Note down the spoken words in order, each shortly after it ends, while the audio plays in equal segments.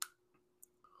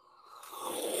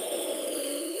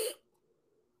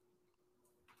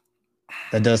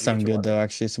That Did does you get sound your good water? though.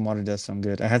 Actually, some water does sound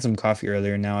good. I had some coffee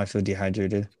earlier, now I feel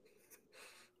dehydrated.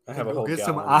 I Then have a go whole get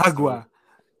some gallon in the sink. agua.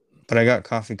 But I got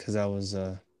coffee because I was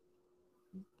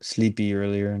sleepy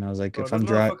earlier, and I was like, Bro, if this I'm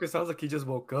dry, motherfucker sounds like he just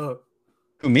woke up.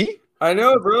 who me? I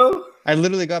know, bro. I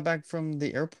literally got back from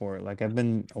the airport. Like I've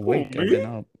been Who, awake. I've me? been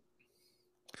up.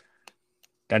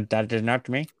 That is not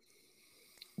me.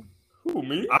 Who,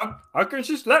 me? How can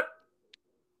she sleep?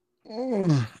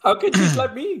 Oh. How can she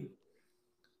slap me?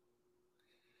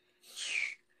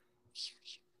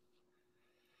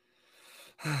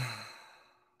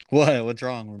 What? What's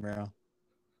wrong, Romero?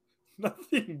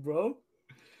 Nothing, bro.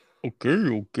 Okay,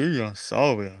 okay, I'm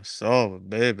sorry,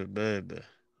 baby, baby.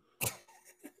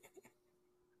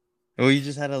 Well, you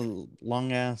just had a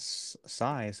long ass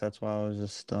sigh, so that's why I was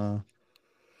just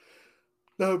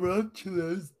No, bro, I'm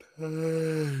just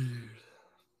tired.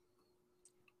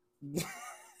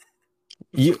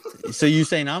 you so you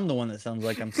saying I'm the one that sounds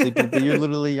like I'm sleepy, but you're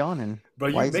literally yawning. Bro,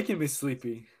 you're Why making me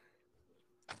sleepy.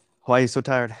 why are you so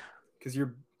tired? Cause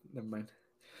you're never mind.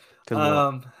 Cause what?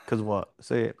 Um, Cause what?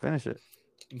 Say it, finish it.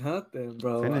 Nothing,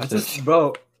 bro. I Finish it. just,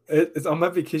 bro, it's on my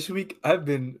vacation week. I've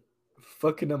been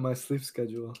fucking up my sleep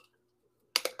schedule.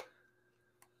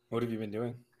 What have you been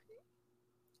doing?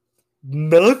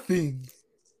 Nothing.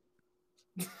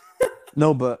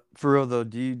 No, but for real though,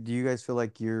 do you guys feel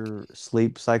like your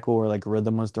sleep cycle or like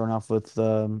rhythm was thrown off with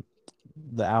the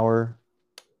hour,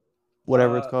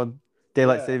 whatever it's Uh, called,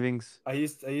 daylight yeah. savings? I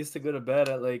used to go to bed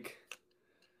at like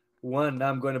 1. Now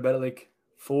I'm going to bed at like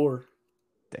 4.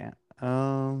 Damn.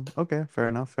 Okay, fair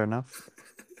enough, fair enough.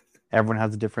 Everyone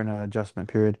has a different adjustment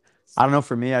period. I don't know,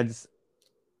 for me, it's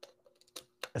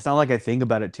not like I think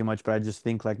about it too much, but I just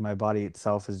think like my body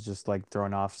itself is just like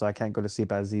thrown off, so I can't go to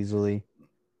sleep as easily.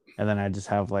 And then I just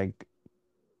have like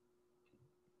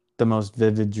the most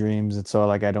vivid dreams, and so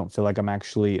like I don't feel like I'm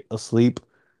actually asleep,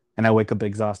 and I wake up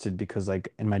exhausted because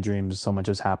like in my dreams so much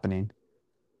is happening.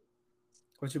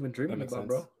 What you been That dreaming makes about, sense.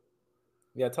 bro?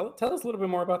 Yeah, tell us a little bit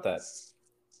more about that.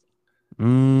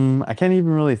 I can't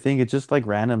even really think. It's just like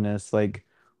randomness. Like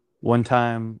one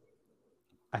time,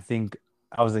 I think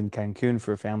I was in Cancun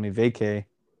for a family vacay,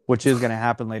 which is gonna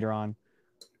happen later on,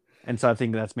 and so I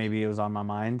think that's maybe it was on my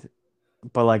mind.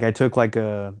 But like I took like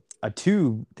a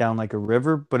tube down like a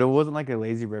river, but it wasn't like a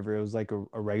lazy river. It was like a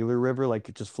regular river,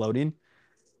 like just floating.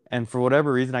 And for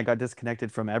whatever reason, I got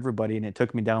disconnected from everybody, and it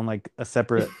took me down like a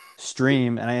separate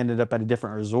stream, and I ended up at a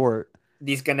different resort.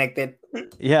 Disconnected.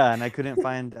 Yeah, and I couldn't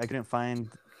find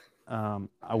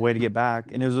a way to get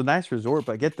back. And it was a nice resort,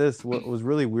 but get this, what was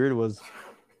really weird was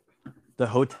the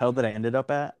hotel that I ended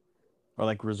up at, or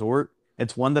like resort.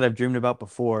 It's one that I've dreamed about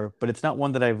before, but it's not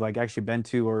one that I've like actually been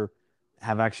to or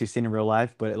have actually seen in real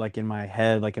life, but like in my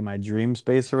head, like in my dream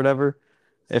space or whatever,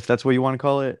 if that's what you want to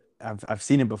call it. I've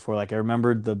seen it before. Like I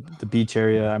remembered the beach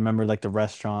area. I remember like the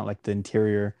restaurant, like the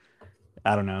interior.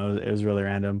 I don't know. It was really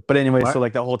random. But anyway, so What?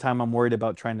 like the whole time I'm worried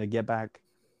about trying to get back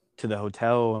to the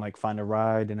hotel and like find a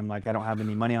ride, and I'm like I don't have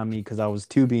any money on me because I was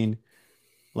tubing,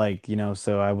 like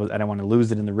so I don't want to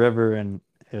lose it in the river, and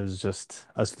it was just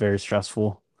a very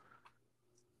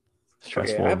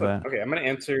Okay, stressful event. okay. I'm gonna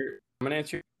answer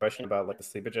your question about like the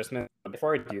sleep adjustment.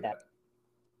 Before I do that,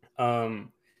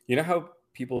 you know how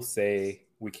people say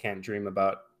we can't dream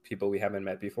about people we haven't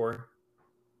met before?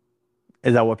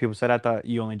 Is that what people said? I thought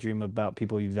you only dream about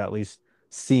people you've at least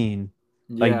seen,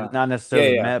 like Yeah. not Yeah, necessarily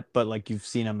yeah, met, but like you've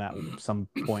seen them at some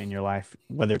point in your life,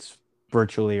 whether it's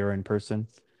virtually or in person.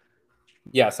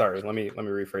 yeah. Sorry, let me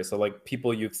rephrase. So like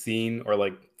people you've seen or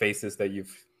like faces that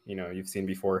you've seen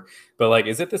before. But like,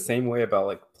 is it the same way about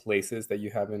like places that you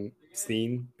haven't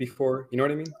seen before? You know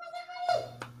what I mean?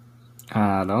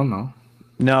 I don't know.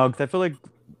 No, because I feel like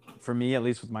for me, at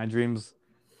least with my dreams,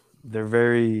 they're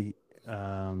very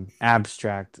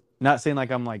abstract. Not saying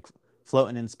like I'm like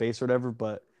floating in space or whatever,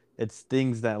 but it's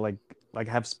things that like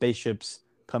have spaceships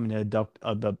coming to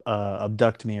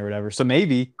abduct me or whatever. So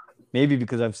maybe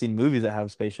because I've seen movies that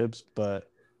have spaceships, but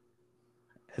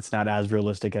it's not as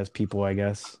realistic as people, I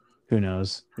guess. Who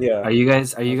knows? Yeah, Are I you was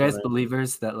guys wondering.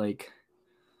 believers that like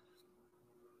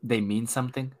they mean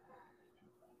something?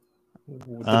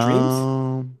 The dreams?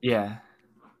 Yeah.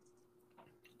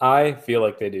 I feel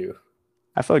like they do.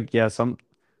 I feel like yeah, some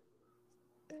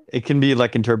it can be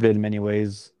like interpreted in many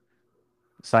ways.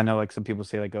 So I know like some people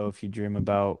say like, oh, if you dream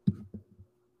about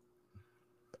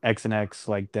X and X,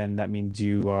 like then that means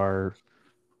you are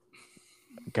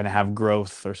gonna have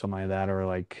growth or something like that, or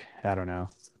like I don't know.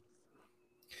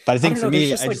 But I I think don't for know. There's me,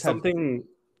 just I like just have something.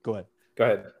 go Go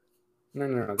ahead. No,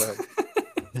 no, no. Go ahead.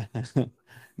 ahead.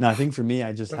 No, I think for me,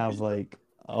 I just have like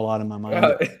a lot in my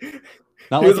mind. Uh,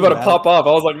 Not He was like in about a to bad. pop off.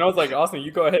 I was like, Austin,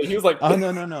 you go ahead. He was like, Oh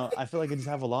no. I feel like I just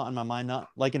have a lot on my mind, not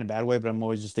like in a bad way, but I'm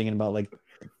always just thinking about like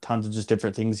tons of just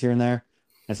different things here and there.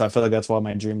 And so I feel like that's why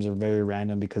my dreams are very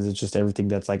random because it's just everything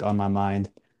that's like on my mind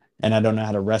and I don't know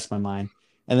how to rest my mind.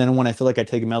 And then when I feel like I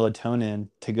take melatonin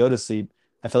to go to sleep,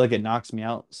 I feel like it knocks me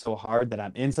out so hard that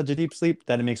I'm in such a deep sleep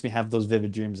that it makes me have those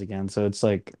vivid dreams again. So it's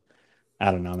like,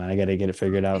 I don't know, man. I gotta get it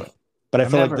figured out. But I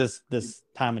I've feel like never. this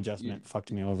time you, adjustment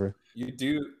fucked me over. you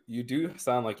do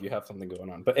sound like you have something going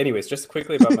on. But anyways, just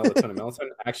quickly about melatonin.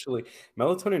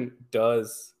 Melatonin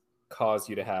does cause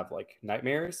you to have like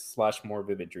nightmares slash more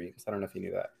vivid dreams. I don't know if you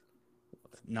knew that.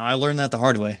 No, I learned that the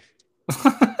hard way.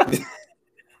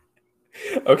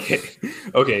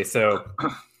 Okay. So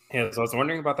yeah, so I was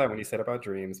wondering about that when you said about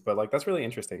dreams, but like that's really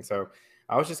interesting. So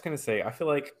I was just gonna say, I feel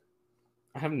like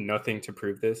I have nothing to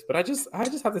prove this, but I just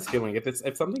have this feeling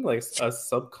if something like as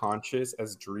subconscious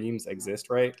as dreams exist,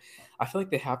 right? I feel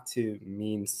like they have to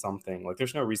mean something. Like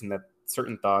there's no reason that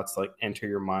certain thoughts like enter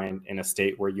your mind in a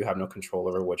state where you have no control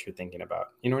over what you're thinking about.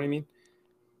 You know what I mean?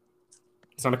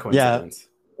 It's not a Yeah, coincidence,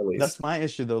 at that's least. my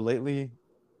issue though. Lately,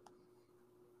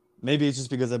 maybe it's just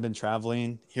because I've been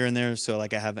traveling here and there, so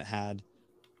like I haven't had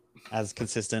as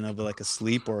consistent of like a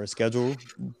sleep or a schedule.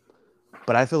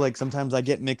 But I feel like sometimes I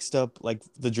get mixed up, like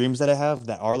the dreams that I have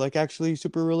that are like actually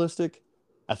super realistic.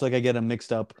 I feel like I get them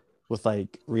mixed up with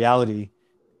like reality.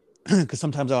 Because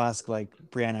sometimes I'll ask like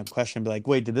Brianna a question, be like,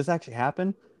 "Wait, did this actually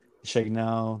happen?" She's like,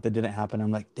 "No, that didn't happen."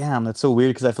 I'm like, "Damn, that's so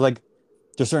weird." Because I feel like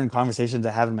there's certain conversations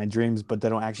I have in my dreams, but they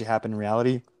don't actually happen in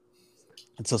reality.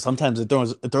 And so sometimes it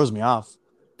throws me off.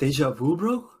 Deja vu,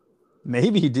 bro.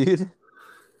 Maybe, dude,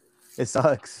 it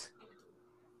sucks.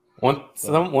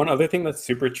 But One other thing that's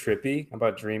super trippy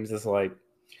about dreams is like,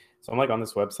 so I'm like on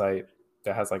this website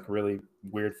that has like really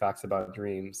weird facts about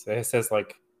dreams. It says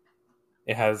like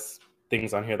it has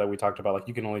things on here that we talked about, like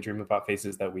you can only dream about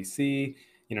faces that we see.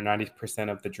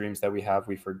 90% of the dreams that we have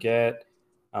we forget.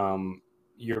 Um,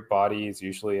 your body is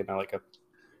usually in like a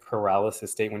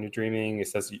paralysis state when you're dreaming. It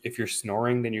says if you're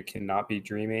snoring, then you cannot be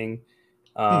dreaming.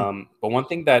 hmm. But one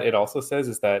thing that it also says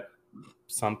is that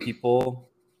some people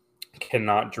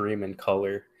cannot dream in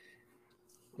color.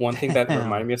 One thing that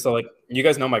reminded Damn. me of, so like you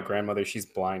guys know my grandmother, she's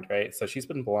blind, right? So she's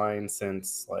been blind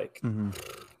since Hmm.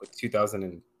 like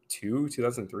 2002,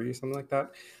 2003, something like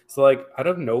that. So like out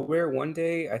of nowhere one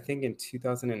day, I think in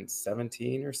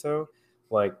 2017 or so,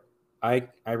 like I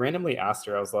randomly asked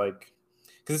her, I was like,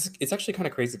 because it's actually kind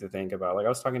of crazy to think about. Like I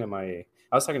was talking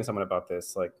to someone about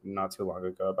this like not too long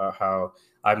ago about how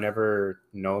I've never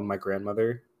known my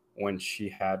grandmother when she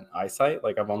had eyesight.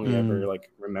 Like I've only ever Mm, like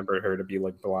remembered her to be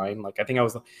like blind. Like I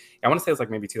want to say it was like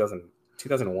maybe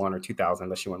 2001 or 2000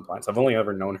 that she went blind. So I've only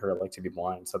ever known her like to be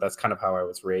blind. So that's kind of how I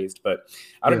was raised. But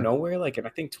out of yeah. nowhere, like in I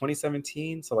think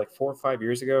 2017, so like 4 or 5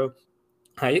 years ago,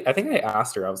 I think I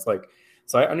asked her, I was like,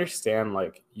 so I understand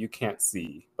like you can't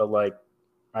see, but like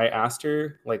I asked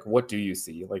her, like, what do you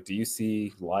see? Like, do you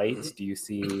see light? Do you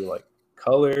see like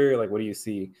color? Like, what do you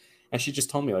see? And she just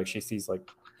told me like she sees like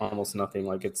almost nothing.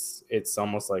 Like it's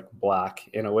almost like black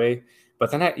in a way.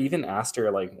 But then I even asked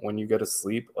her like when you go to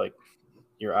sleep, like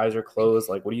your eyes are closed,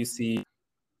 like what do you see?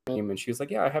 And she was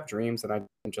like, yeah, I have dreams, and I'm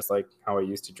just like how I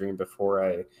used to dream before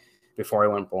I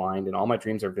went blind, and all my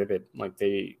dreams are vivid. Like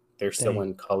they're still Dang.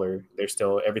 in color. They're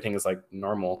still everything is like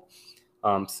normal.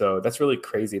 So that's really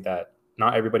crazy that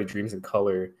not everybody dreams in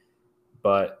color,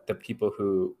 but the people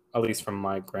who, at least from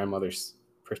my grandmother's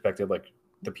perspective, like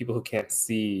the people who can't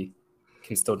see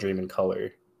can still dream in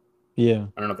color. Yeah.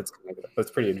 I don't know if it's connected, but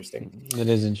it's pretty interesting. That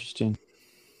is interesting.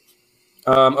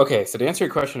 Okay, so to answer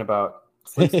your question about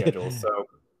sleep schedules, so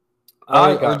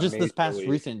I Or got just this past majorly,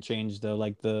 recent change though,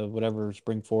 like the whatever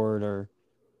spring forward or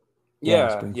yeah,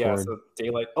 spring yeah. forward. So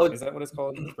daylight, Oh, is that what it's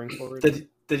called? Spring forward?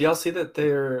 did y'all see that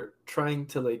they're trying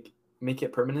to like make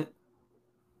it permanent?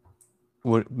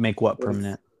 Would make what With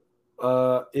permanent?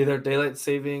 either daylight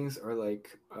savings or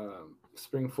like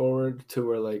spring forward to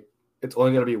where like it's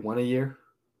only gonna be one a year.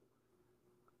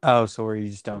 Oh, so where you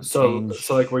just don't So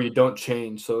like change. where you don't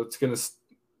change. So it's gonna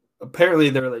apparently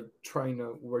they're like trying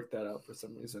to work that out for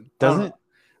some reason. I don't know. Doesn't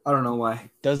I don't know why.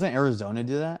 doesn't Arizona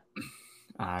do that?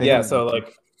 I They Yeah. don't have So know.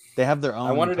 like, they have their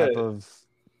I own wanted type to. of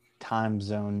time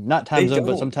zone. Not time They zone,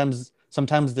 but don't.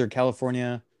 sometimes they're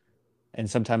California and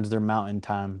sometimes they're mountain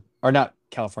time. Or not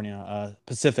California,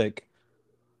 Pacific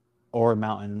or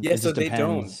mountain. Yeah. It So just they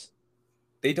don't. depends.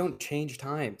 They don't change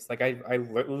times. Like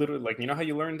literally, like you know how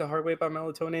you learned the hard way about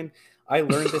melatonin. I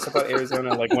learned this about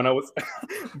Arizona. Like when I was,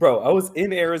 bro, I was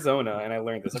in Arizona and I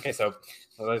learned this. Okay, so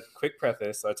a quick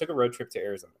preface. So I took a road trip to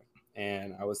Arizona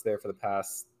and I was there for the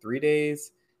past 3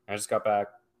 days. I just got back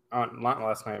not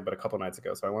last night, but a couple nights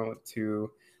ago. So I went with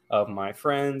two of my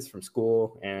friends from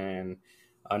school and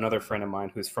another friend of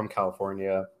mine who's from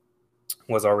California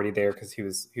was already there because he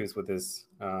was with his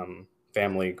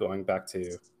family going back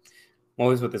to well,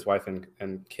 he was with his wife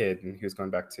and kid, and he was going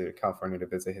back to California to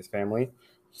visit his family.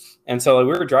 And so like,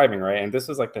 we were driving, right? And this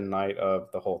was like the night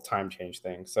of the whole time change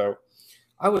thing. So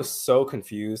I was so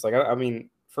confused. Like, I mean,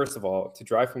 first of all, to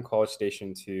drive from College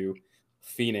Station to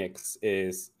Phoenix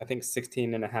is, I think,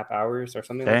 16 and a half hours or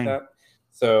something like Dang. that.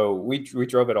 So we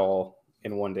drove it all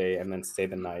in one day and then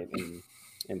stayed the night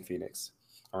in Phoenix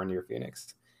or near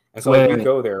Phoenix. And so like, we Wait.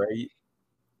 go there, right?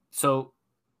 So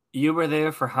you were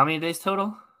there for how many days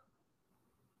total?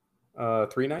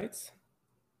 3 nights.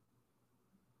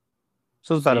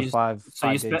 So it's So about a you- five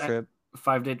so you 5 day spent- trip.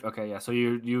 5 days. Okay, yeah. So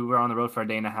you were on the road for a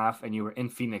day and a half, and you were in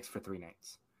Phoenix for 3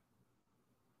 nights.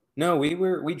 No,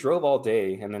 we drove all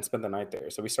day and then spent the night there.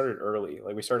 So we started early.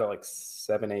 Like we started at like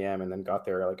 7 a.m. and then got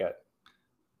there like at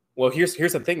well, here's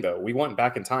the thing though. We went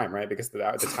back in time, right? Because the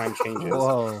time changes.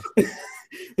 Whoa.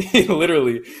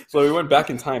 Literally. So we went back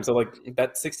in time. So like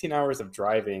that 16 hours of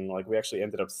driving, like we actually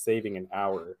ended up saving an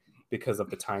hour because of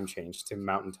the time change to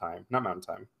mountain time. Not mountain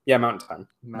time. Yeah, mountain time.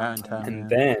 Mountain time.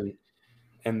 And Yeah.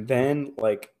 then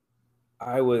like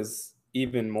I was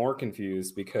even more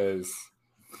confused because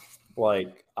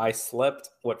like I slept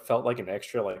what felt like an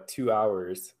extra like 2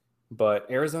 hours, but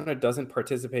Arizona doesn't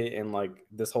participate in like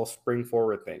this whole spring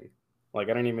forward thing. Like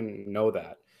I didn't even know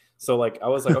that. So like I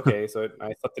was like, okay, so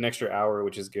I slept an extra hour,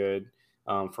 which is good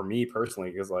for me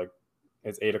personally, because like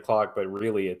it's 8 o'clock, but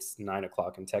really it's 9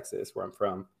 o'clock in Texas where I'm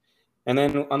from. And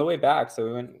then on the way back,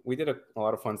 so we did a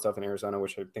lot of fun stuff in Arizona,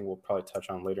 which I think we'll probably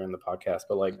touch on later in the podcast.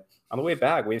 But like on the way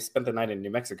back, we spent the night in New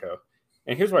Mexico.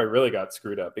 And here's where I really got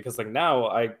screwed up because like now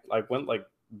I went like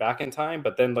back in time,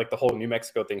 but then like the whole New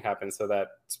Mexico thing happened, so that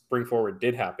spring forward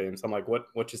did happen. So I'm like,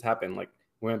 what just happened? Like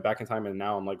we went back in time, and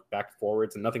now I'm like back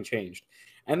forwards, and nothing changed.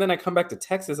 And then I come back to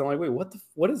Texas, I'm like, wait,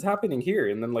 what is happening here?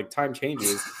 And then like time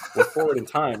changes, we're forward in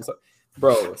time. So,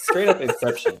 bro, straight up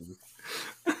Inception.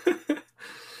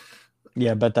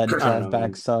 Yeah, but that I don't drive know, back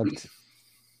man. sucked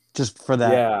just for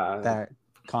that Yeah, that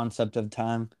concept of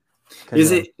time. 'Cause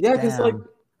Is you're it? like, yeah, because like damn.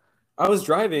 I was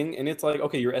driving and it's like,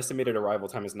 okay, your estimated arrival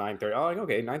time is 9:30. I'm like,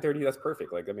 okay, 9:30, that's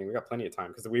perfect. Like, I mean, we got plenty of time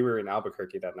because we were in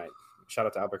Albuquerque that night. Shout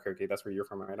out to Albuquerque. That's where you're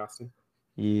from, right, Austin?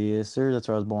 Yes, sir. That's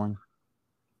where I was born.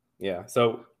 Yeah.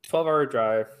 So 12-hour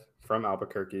drive from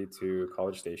Albuquerque to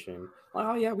College Station.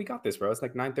 Oh yeah, we got this, bro. It's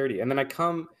like 9:30. And then I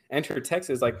come enter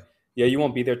Texas, like, yeah, you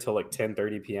won't be there till like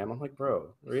 10:30 p.m. I'm like,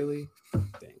 bro, really?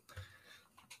 Dang.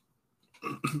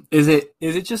 Is it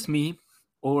just me,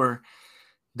 or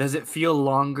does it feel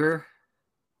longer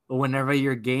whenever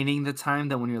you're gaining the time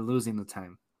than when you're losing the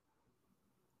time?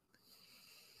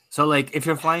 So like if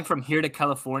you're flying from here to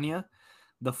California,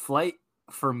 the flight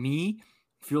for me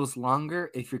feels longer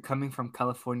if you're coming from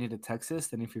California to Texas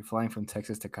than if you're flying from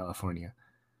Texas to California.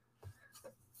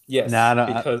 Yes, Nah, I don't.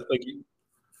 because like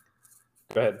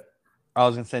go ahead. I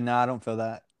was gonna say no. I don't feel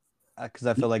that because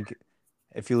I feel like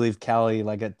if you leave Cali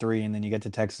like at 3 and then you get to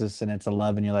Texas and it's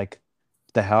 11, you're like,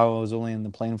 the hell? I was only in the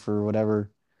plane for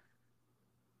whatever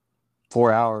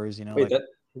 4 hours. You know, Wait, like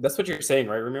that's what you're saying,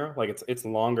 right, Ramiro? Like it's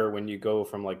longer when you go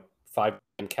from like 5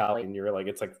 in Cali and you're like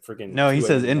it's like freaking no. He 2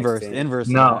 says a.m. the next inverse. day. Inverse.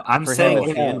 of No, that. I'm For him, saying it's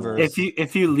the yeah. inverse.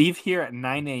 if you leave here at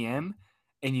 9 a.m.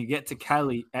 and you get to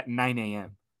Cali at 9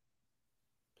 a.m.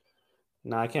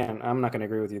 No, I can't. I'm not gonna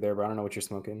agree with you there, but I don't know what you're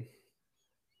smoking.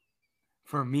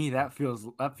 For me, that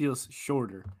feels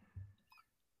shorter.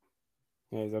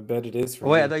 Yeah, I bet it is for Oh,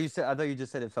 wait, me. I thought you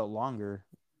just said it felt longer.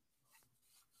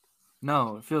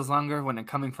 No, it feels longer when it's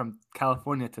coming from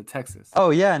California to Texas. Oh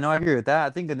yeah, no, I agree with that. I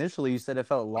think initially you said it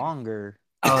felt longer.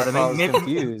 Oh, That's then why I was maybe-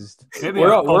 confused. Maybe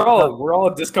We're I'm all we're pumped up.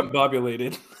 all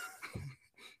discombobulated.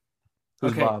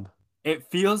 Who's Okay. Bob? It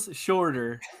feels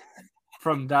shorter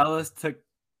from Dallas to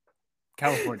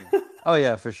California. Oh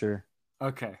yeah, for sure.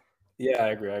 Okay. Yeah, I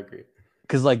agree.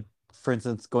 Because like, for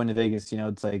instance, going to Vegas,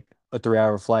 it's like a 3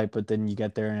 hour flight, but then you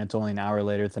get there and it's only an hour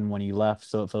later than when you left,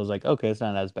 so it feels like okay, it's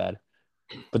not as bad.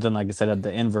 But then, like I said, at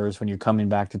the inverse, when you're coming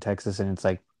back to Texas and it's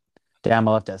like, damn,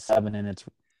 I left at 7 and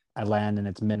I land and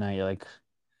it's midnight. You're like,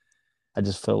 I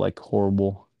just feel like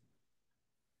horrible.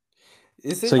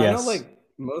 Is So it? I know yes, like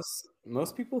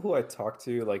most people who I talk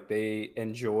to, like they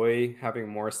enjoy having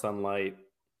more sunlight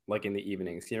like in the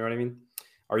evenings. You know what I mean?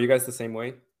 Are you guys the same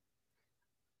way?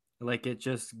 Like it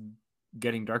just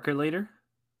getting darker later?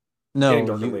 Getting no,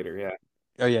 darker you. later, yeah.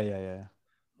 Oh yeah.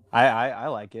 I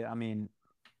like it. I mean,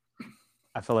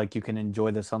 I feel like you can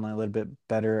enjoy the sunlight a little bit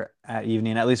better at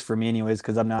evening, at least for me, anyways,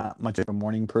 because I'm not much of a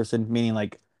morning person. Meaning,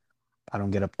 like, I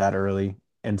don't get up that early.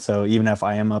 And so even if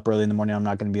I am up early in the morning, I'm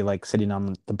not going to be like sitting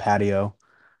on the patio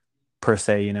per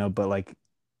se, but like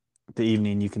the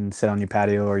evening you can sit on your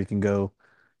patio or you can go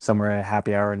somewhere at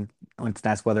happy hour and when it's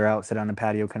nice weather out, sit on a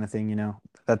patio kind of thing.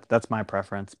 That's my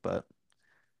preference, but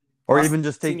or I've even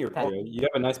just seen take your patio. You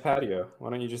have a nice patio. Why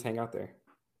don't you just hang out there?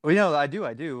 well, I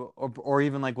do. Or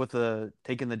even like with the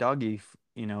taking the doggy,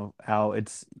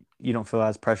 out, you don't feel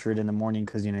as pressured in the morning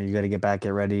because you got to get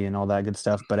ready and all that good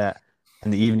stuff. But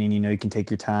in the evening, you can take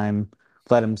your time,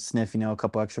 let him sniff, a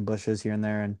couple extra bushes here and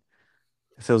there, and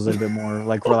it feels a little bit more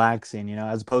like relaxing,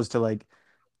 as opposed to like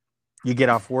you get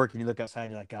off work and you look outside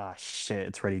and you're like, ah, shit,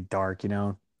 it's already dark.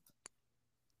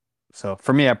 So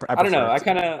for me, I I don't prefer know.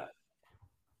 it.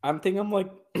 I'm thinking I'm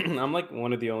like I'm like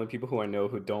one of the only people who I know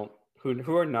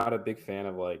who are not a big fan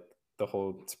of like the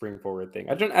whole spring forward thing.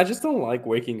 I just don't like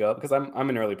waking up because I'm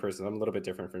an early person. I'm a little bit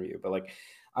different from you, but like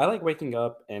I like waking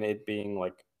up and it being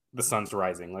like the sun's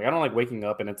rising. Like I don't like waking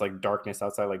up and it's like darkness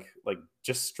outside, like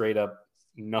just straight up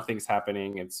nothing's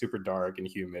happening. It's super dark and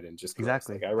humid and just gross.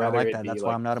 Exactly. Like I I rather like it that. be That's why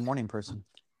like I'm not a morning person.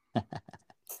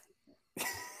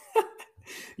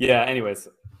 yeah. Anyways,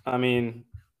 I mean,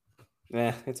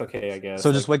 it's okay, I So guess.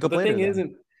 just Like, wake but up the later thing then.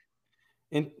 isn't.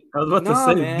 In, I was about to nah,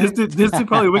 say this man. dude, this dude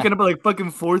probably waking up at like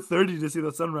fucking 4:30 to see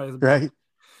the sunrise, bro. Right?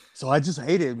 So I just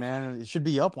hate it, man. It should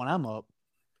be up when I'm up.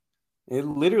 It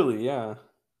literally, yeah.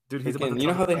 Dude, he's about to Freaking, you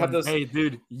know tell how his they have son, those? hey,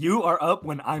 dude, you are up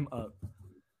when I'm up.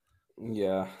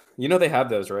 Yeah, you know they have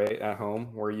those right at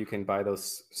home where you can buy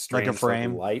those Like a strange like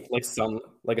frame. light, like a It's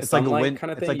like a sunlight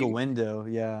kind of it's thing. like a window,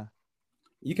 yeah.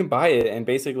 You can buy it and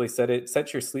basically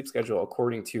set your sleep schedule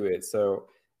according to it. So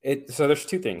there's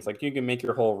two things. Like you can make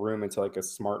your whole room into like a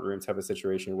smart room type of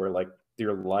situation where like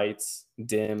your lights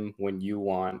dim when you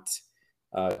want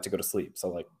to go to sleep. So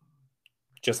like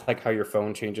just like how your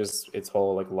phone changes its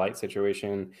whole like light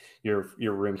situation, your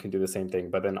room can do the same thing.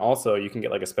 But then also you can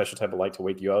get like a special type of light to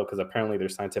wake you up because apparently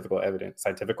there's scientific evidence.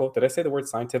 Scientifical? Did I say the word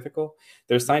scientifical?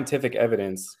 There's scientific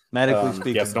evidence.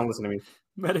 Medically Yeah, so speaking. don't listen to me.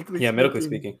 Medically Yeah, medically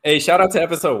speaking. speaking. Hey, shout out to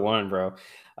episode 1, bro.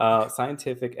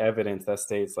 Scientific evidence that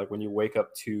states like when you wake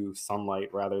up to sunlight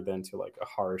rather than to like a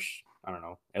harsh, I don't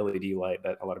know, LED light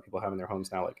that a lot of people have in their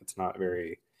homes now, like it's not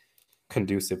very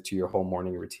conducive to your whole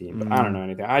morning routine. But I don't know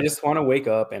anything. I just want to wake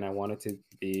up and I want it to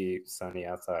be sunny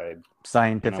outside and I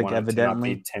Scientific want it to not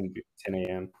be evidently. 10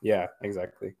 a.m. Yeah,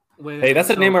 exactly. Wait, Hey, that's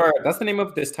the name so, of that's the name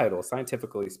of this title,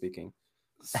 scientifically speaking.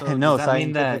 so does No, that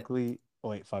mean that scientifically. Oh,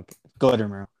 wait, fuck. Go ahead,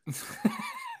 Romero.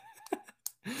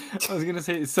 I was gonna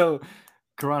say, so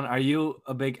Karan, are you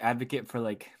a big advocate for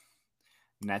like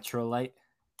natural light,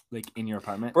 like in your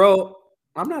apartment? Bro,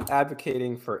 I'm not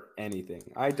advocating for anything.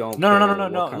 I don't No, no, no, care no,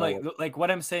 no, what no. kind of Like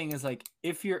what I'm saying is like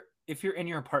if you're in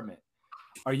your apartment,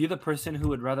 are you the person who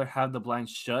would rather have the blinds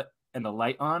shut and the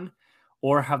light on,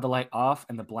 or have the light off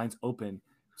and the blinds open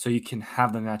so you can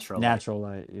have the natural light? Natural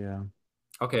light, yeah.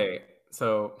 Okay,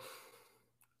 so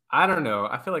I don't know.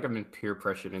 I feel like I'm in peer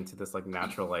pressured into this like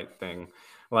natural light thing.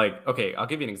 Like, okay, I'll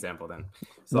give you an example then.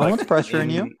 So No like one's pressuring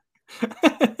you.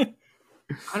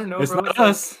 I don't know, It's bro. not It's like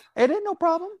us. It ain't no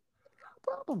problem.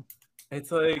 No problem.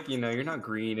 it's like, you're not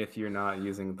green if you're not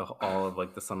using all of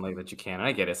like the sunlight that you can. And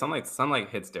I get it. Sunlight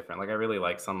hits different. Like I really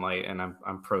like sunlight and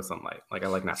I'm pro sunlight. Like I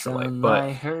like natural light. But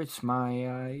Sunlight hurts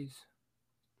my eyes.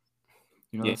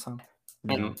 You know yeah, that song?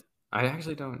 No. and I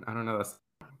don't know. Let's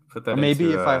put that Maybe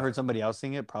into if I heard somebody else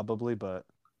sing it, probably, but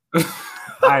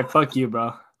Alright, fuck you,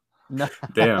 bro. no.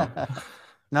 Damn.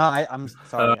 No, I'm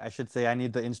sorry. I should say I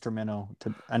need the instrumental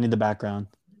I need the background.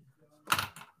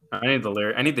 I need the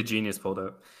lyric. I need the genius pulled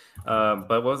up. But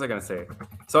what was I gonna say?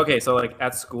 So okay, so like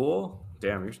at school,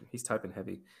 damn, he's typing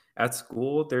heavy. At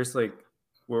school, there's like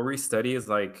where we study is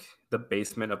like the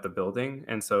basement of the building,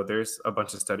 and so there's a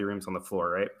bunch of study rooms on the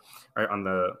floor, right on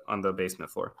the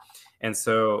basement floor, and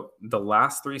so the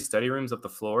last 3 study rooms of the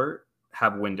floor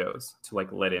have windows to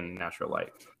like let in natural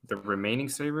light. The remaining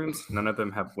study rooms, none of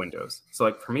them have windows. So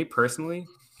like for me personally,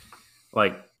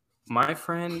 like my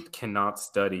friend cannot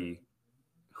study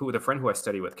the friend who I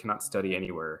study with cannot study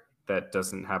anywhere that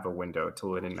doesn't have a window to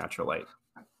let in natural light.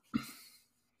 It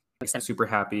makes them super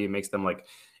happy. It makes them like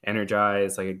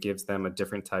energized. Like it gives them a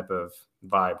different type of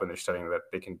vibe when they're studying that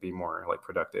they can be more like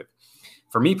productive.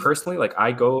 For me personally, like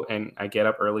I go and I get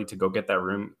up early to go get that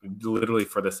room literally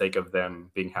for the sake of them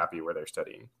being happy where they're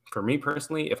studying. For me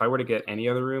personally, if I were to get any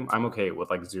other room, I'm okay with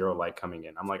like 0 light coming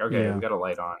in. I'm like, okay, Yeah. we got a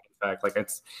light on. In fact, like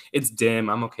it's dim.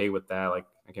 I'm okay with that. Like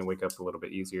I can wake up a little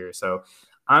bit easier. So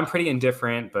I'm pretty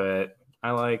indifferent, but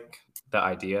I like the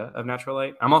idea of natural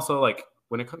light. I'm also like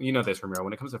when it comes, this, Ramiro,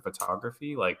 when it comes to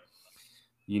photography, like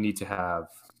you need to have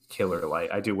killer light.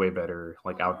 I do way better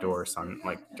like outdoor sun,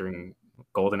 like during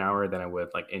golden hour than I would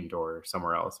like indoor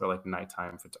somewhere else or like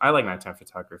nighttime. I like nighttime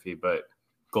photography, but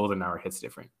golden hour hits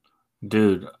different.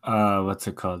 Dude, what's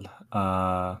it called?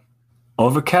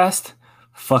 Overcast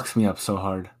fucks me up so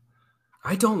hard.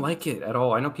 I don't like it at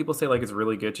all. I know people say like it's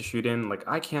really good to shoot in. Like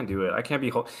I can't do it. I can't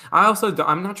be. I also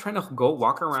I'm not trying to go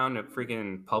walk around a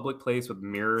freaking public place with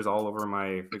mirrors all over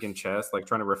my freaking chest, like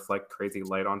trying to reflect crazy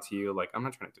light onto you. Like I'm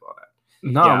not trying to do all that.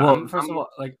 No, Yeah, well, first of all,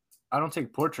 like I don't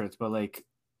take portraits, but like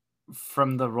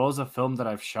from the rolls of film that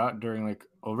I've shot during like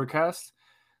Overcast,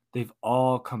 they've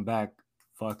all come back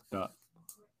fucked up.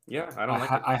 Yeah, I don't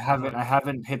like it. I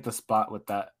haven't hit the spot with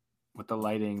that, with the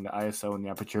lighting, the ISO, and the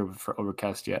aperture for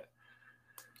Overcast yet.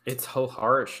 It's so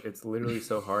harsh. It's literally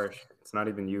so harsh. It's not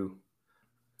even you.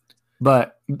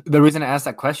 But the reason I asked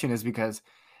that question is because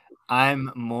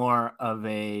I'm more of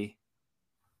a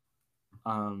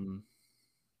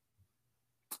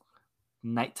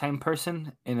nighttime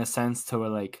person in a sense to where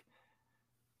like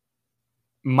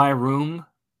my room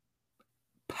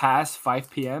past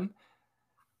 5 p.m.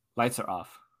 lights are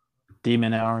off.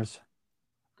 Demon hours.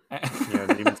 Yeah,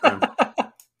 demon time.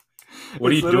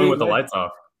 What are you doing with the lights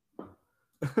off?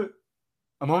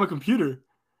 I'm on my computer.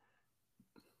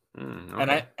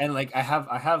 Okay. And I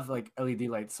have like LED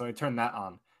lights, so I turn that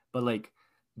on. But like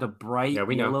the bright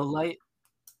yellow light,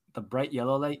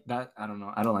 that I don't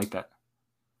know. I don't like that.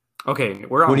 Okay,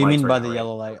 we're on. What do you mean right by now, the right?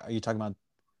 yellow light? Are you talking about?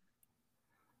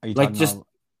 Are you Like talking just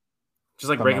about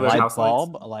like from regular a light house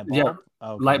bulb? lights? A light bulb? Yeah,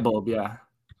 Okay. light bulb. Yeah.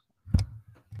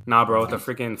 Nah, bro, with the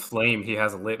freaking flame he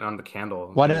has lit on the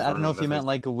candle. Well, I don't know if you meant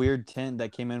like a weird tint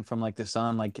that came in from like the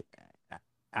sun, like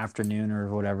afternoon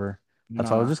or whatever. That's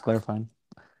why I was just clarifying.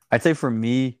 I'd say for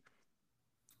me,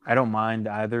 I don't mind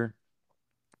either.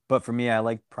 But for me, I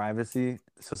like privacy.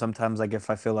 So sometimes, like if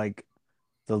I feel like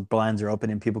the blinds are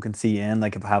open and people can see in,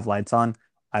 like if I have lights on,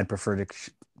 I'd prefer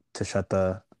to shut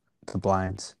the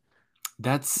blinds.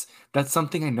 That's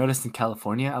something I noticed in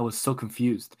California. I was so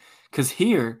confused because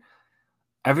here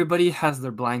everybody has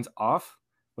their blinds off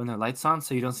when their lights on,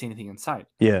 so you don't see anything inside.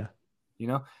 Yeah. You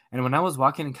know? And when I was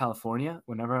walking in California,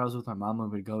 whenever I was with my mom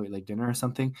and we'd go eat like dinner or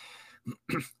something,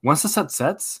 once the sun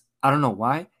sets, I don't know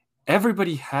why,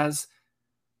 everybody has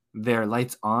their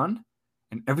lights on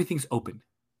and everything's open.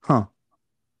 Huh.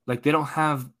 Like they don't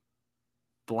have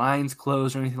blinds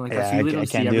closed or anything like that. Yeah, So you literally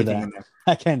see everything in there.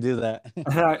 I can't do that. And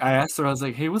I asked her, I was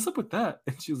like, hey, what's up with that?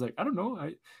 And she was like, I don't know.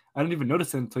 I didn't even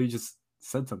notice it until you just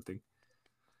said something.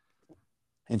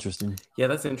 Interesting. Yeah,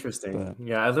 that's interesting. But...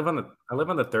 yeah, I live on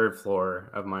the 3rd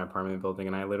floor of my apartment building,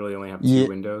 and I literally only have 2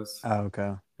 windows. Oh,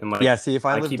 okay. And like, yeah, see, if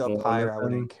I lived keep up higher, I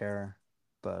wouldn't care.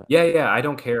 But yeah, I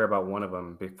don't care about one of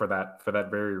them for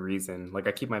that very reason. Like,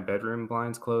 I keep my bedroom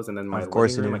blinds closed, and then my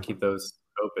living room, I keep those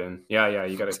open. Yeah,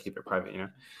 you got to keep it private, you know.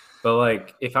 But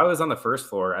like, if I was on the 1st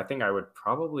floor, I think I would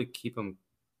probably keep them.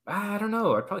 I don't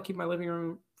know. I'd probably keep my living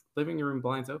room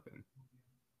blinds open.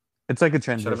 It's like a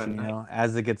transition, you know.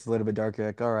 As it gets a little bit darker,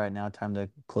 like, all right, now time to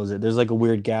close it. There's like a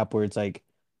weird gap where it's like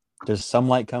there's some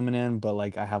light coming in, but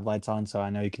like I have lights on, so I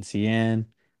know you can see in.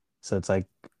 So it's like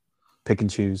pick and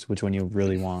choose which one you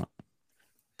really want.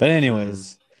 But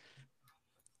anyways,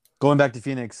 going back to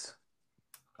Phoenix,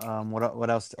 what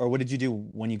else, or what did you do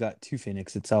when you got to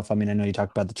Phoenix itself? I mean, I know you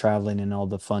talked about the traveling and all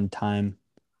the fun time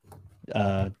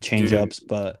change ups,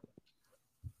 but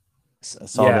I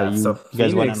saw that you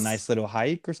guys went on a nice little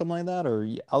hike or something like that, or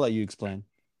I'll let you explain.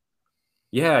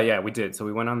 Yeah, we did. So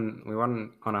we went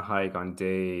on a hike on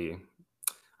day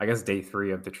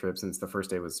 3 of the trip, since the first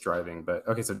day was driving. But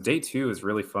okay, so day 2 is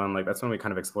really fun. Like, that's when we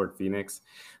kind of explored Phoenix.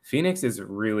 Phoenix is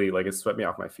really, like, it swept me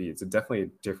off my feet. It's definitely a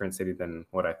different city than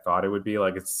what I thought it would be.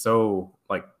 Like, it's so,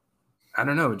 like, I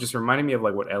don't know, it just reminded me of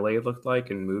like what LA looked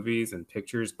like in movies and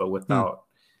pictures, but without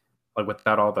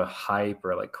all the hype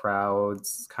or like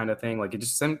crowds kind of thing. Like, it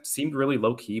just seemed really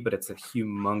low key, but it's a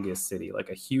humongous city, like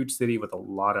a huge city with a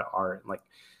lot of art, like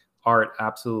art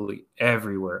absolutely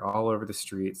everywhere, all over the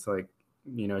streets. Like,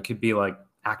 you know, it could be like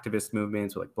activist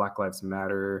movements with like Black Lives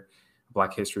Matter,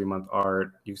 Black History Month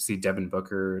art. You see Devin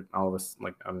Booker, all of this,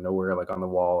 like out of nowhere, like on the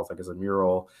walls, like as a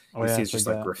mural. You see it's just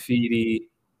like graffiti.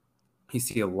 You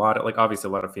see a lot of, like, obviously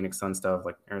a lot of Phoenix Sun stuff,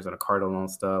 like Arizona Cardinal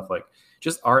stuff, like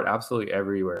just art absolutely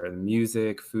everywhere. And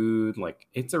music, food, like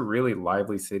it's a really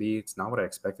lively city. It's not what I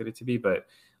expected it to be, but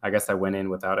I guess I went in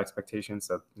without expectations.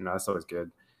 So, you know, that's always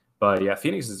good. But yeah,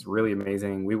 Phoenix is really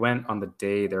amazing. We went on the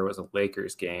day there was a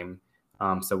Lakers game.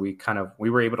 So we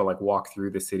were able to like walk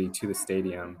through the city to the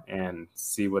stadium and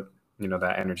see what, you know,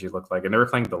 that energy looked like. And they were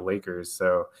playing the Lakers.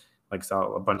 So like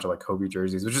saw a bunch of like Kobe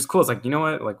jerseys, which is cool. It's like, you know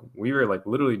what? Like, we were like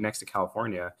literally next to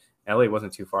California. LA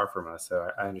wasn't too far from us. So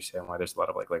I understand why there's a lot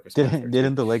of like Lakers fans.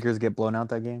 Didn't the Lakers get blown out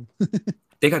that game?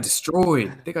 They got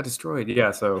destroyed. They got destroyed.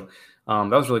 Yeah, so that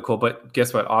was really cool. But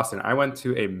guess what, Austin? I went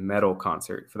to a metal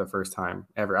concert for the first time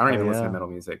ever. I don't Oh even listen to yeah. metal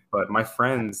music, but my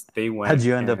friends, they How'd went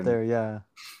you end up and there? Yeah.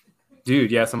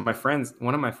 dude, yeah. So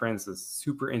one of my friends is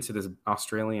super into this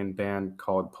Australian band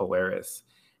called Polaris,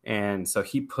 and so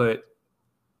he put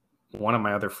one of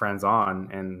my other friends on,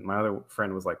 and my other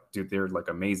friend was like, dude, they're like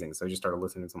amazing. So I just started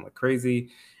listening to them like crazy.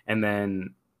 And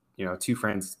then, two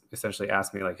friends essentially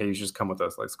asked me like, hey, you should just come with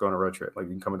us. Let's go on a road trip. Like,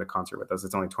 you can come to the concert with us.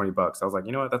 It's only $20. I was like,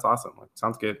 you know what? That's awesome. Like,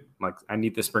 sounds good. Like, I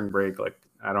need the spring break. Like,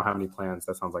 I don't have any plans.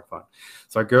 That sounds like fun.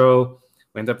 So I go,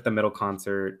 we end up at the middle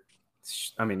concert.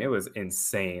 I mean, it was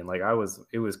insane. Like,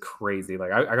 it was crazy.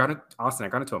 Like, I got into Austin. I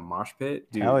got into a mosh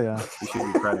pit, dude. Hell yeah. You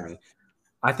should be proud of me.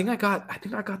 I think I got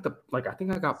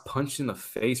punched in the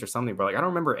face or something, bro. Like, I don't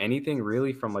remember anything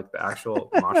really from like the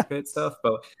actual mosh pit stuff,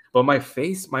 but my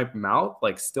mouth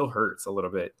like still hurts a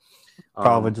little bit.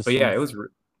 Probably just But yeah, from it was.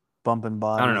 bumping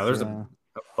I don't know. bodies. There's a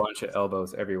bunch of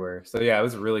elbows everywhere. So yeah, it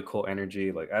was really cool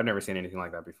energy. Like, I've never seen anything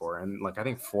like that before. And like, I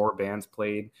think 4 bands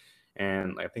played,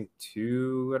 and I think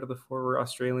 2 out of the 4 were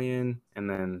Australian, and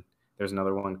then there's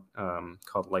another one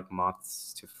called like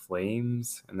Moths to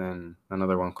Flames, and then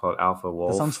another one called Alpha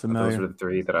Wolf. That sounds familiar. Those were the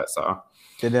 3 that I saw.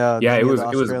 Did Yeah, it any of was the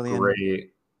it was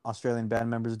great. Australian band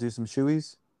members do some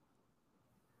shoeies?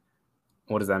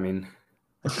 What does that mean?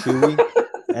 A shoey,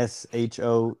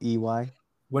 SHOEY.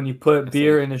 When you put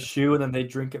beer in a shoe and then they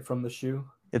drink it from the shoe.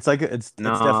 It's like it's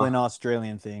No. definitely an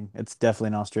Australian thing. It's definitely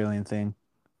an Australian thing.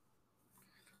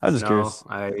 I was just curious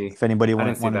if anybody I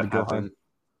didn't see wanted that to go happen. hard.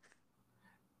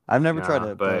 I've never tried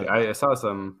it, but I saw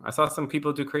some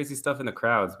people do crazy stuff in the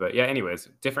crowds. But yeah, anyways,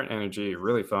 different energy,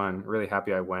 really fun, really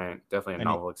happy I went. Definitely a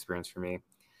novel experience for me.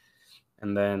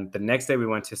 And then the next day we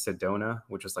went to Sedona,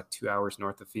 which was like 2 hours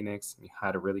north of Phoenix. We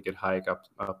had a really good hike up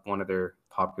one of their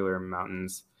popular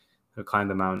mountains. We climbed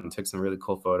the mountain, took some really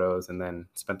cool photos, and then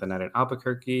spent the night in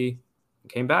Albuquerque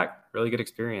and came back. Really good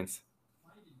experience.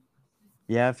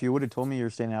 Yeah, if you would have told me you were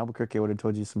staying in Albuquerque, I would have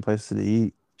told you some places to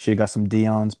eat. Should have got some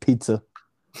Dion's pizza.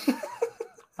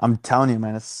 I'm telling you,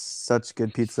 man, it's such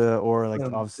good pizza. Or like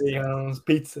Dion's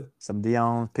pizza. Some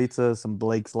Dion's pizza, some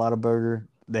Blake's Lotta Burger.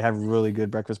 They have really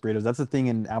good breakfast burritos. That's the thing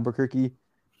in Albuquerque.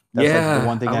 That's like the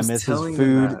one thing I miss is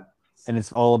food, and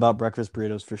it's all about breakfast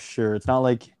burritos for sure. It's not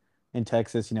like in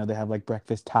Texas, they have like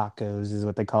breakfast tacos is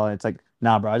what they call it. It's like,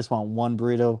 nah, bro, I just want one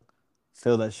burrito,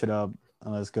 fill that shit up,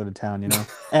 and let's go to town,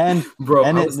 And bro,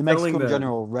 and in New Mexico in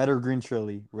general, red or green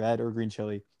chili,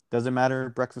 doesn't matter,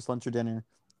 breakfast, lunch, or dinner,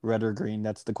 red or green.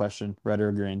 That's the question, red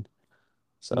or green.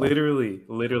 So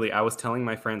literally, I was telling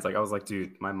my friends, like, I was like,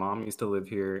 dude, my mom used to live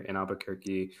here in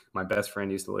Albuquerque. My best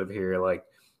friend used to live here. Like,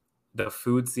 the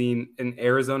food scene in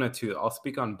Arizona too. I'll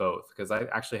speak on both because I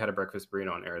actually had a breakfast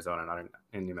burrito in Arizona, not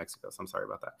in New Mexico. So I'm sorry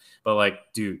about that. But like,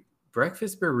 dude,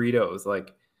 breakfast burritos,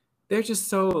 like, they're just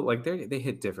so like they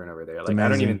hit different over there. Like, I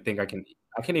don't even think I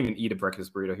can't even eat a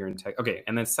breakfast burrito here in Texas. Okay,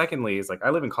 and then secondly is like I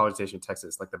live in College Station,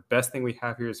 Texas. Like, the best thing we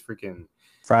have here is freaking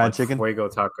fried chicken, fuego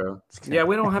taco. Yeah,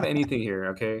 we don't have anything here.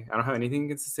 Okay, I don't have anything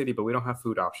against the city, but we don't have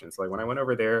food options. Like, when I went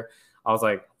over there, I was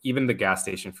like, even the gas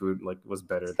station food like was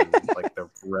better than like the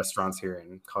restaurants here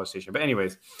in College Station. But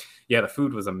anyways, yeah, the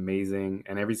food was amazing,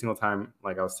 and every single time,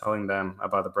 like, I was telling them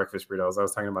about the breakfast burritos, I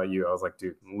was talking about you. I was like,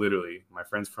 dude, literally, my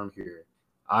friends from here,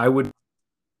 I would.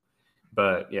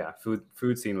 But yeah,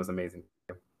 food scene was amazing.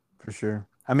 For sure.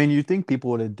 I mean, you think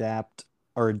people would adapt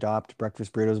or adopt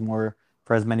breakfast burritos more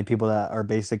for as many people that are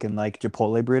basic and like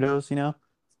Chipotle burritos,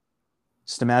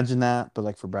 Just imagine that, but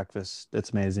like for breakfast, it's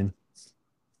amazing.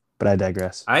 But I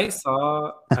digress. I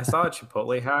saw a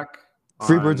Chipotle hack.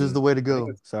 Freebirds is the way to go.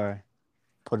 Sorry.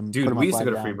 Dude, we used to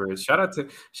go to Freebirds. Shout out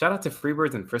to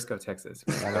Freebirds in Frisco, Texas.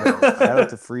 Shout out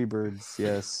to Freebirds,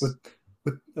 yes.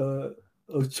 With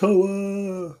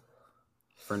Ochoa.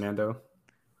 Fernando.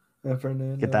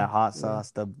 Get that hot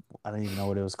sauce. I don't even know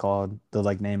what it was called. The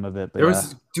like name of it. But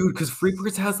dude, because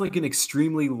Freebirds has like an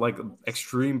extremely like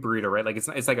extreme burrito, right? Like,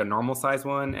 it's like a normal size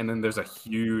one, and then there's a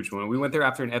huge one. We went there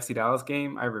after an FC Dallas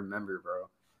game. I remember, bro.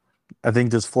 I think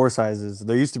there's 4 sizes.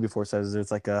 There used to be 4 sizes. There's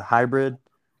like a hybrid,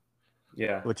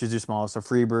 yeah, which is your smallest. A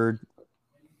Freebird,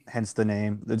 hence the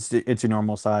name. It's your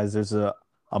normal size. There's a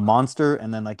monster,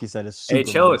 and then like you said, it's super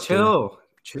chill.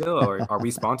 Are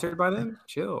we sponsored by them?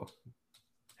 Chill.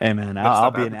 Hey man,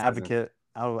 I'll be an advocate.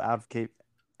 I'll advocate.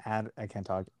 I can't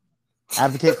talk.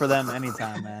 Advocate for them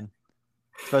anytime, man.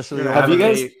 Especially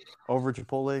over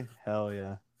Chipotle. Hell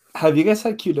yeah. Have you guys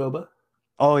had Qdoba?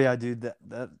 Oh yeah, dude.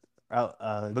 Yes,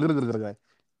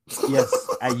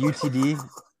 at UTD.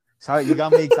 Sorry, you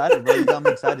got me excited, bro. You got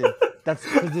me excited.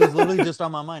 It was literally just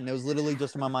on my mind. I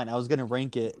was gonna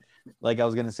rank it like I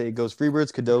was gonna say, it goes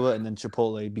Freebirds, Qdoba, and then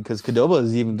Chipotle because Qdoba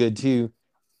is even good too,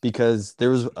 because there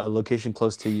was a location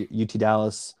close to UT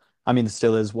Dallas. I mean, it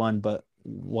still is one, but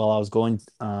while I was going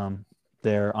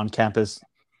there on campus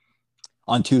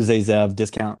on Tuesdays, they have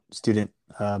discount student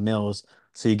meals,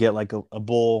 so you get like a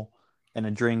bowl and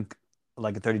a drink,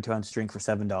 like a 32-ounce drink for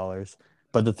 $7.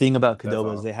 But the thing about That's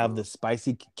Qdoba is they have awesome. the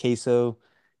spicy queso,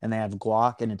 and they have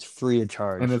guac, and it's free of And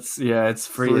charge. it's yeah, it's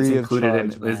free. It's Free of included in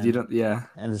charge, it. You man. don't yeah.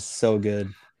 And it's so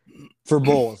good. For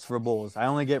bowls, for bowls. I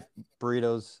only get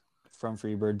burritos from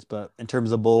Freebirds, but in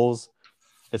terms of bowls,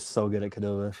 it's so good at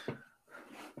Qdoba.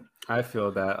 I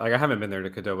feel that. Like I haven't been there to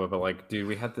Qdoba, but like, dude,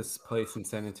 we had this place in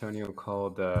San Antonio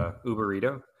called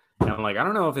Uberito, and I'm like, I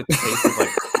don't know if it tasted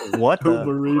like What the?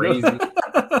 crazy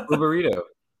Uberito.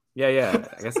 Yeah, yeah.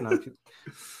 I guess not.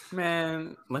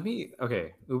 Man, let me.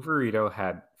 Okay, Uberito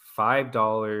had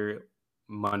 $5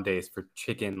 Mondays for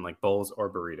chicken like bowls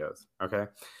or burritos. Okay,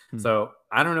 Hmm. so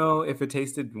I don't know if it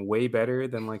tasted way better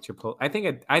than like Chipotle. I think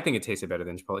it tasted better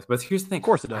than Chipotle. But here's the thing: Of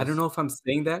course it I don't does. know if I'm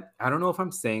saying that. I don't know if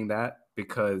I'm saying that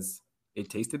because it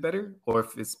tasted better, or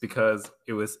if it's because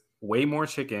it was way more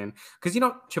chicken. Because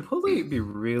Chipotle be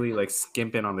really like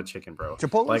skimping on the chicken, bro.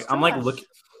 Chipotle's Like I'm like look. trash.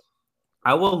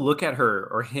 I will look at her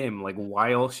or him like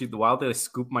while they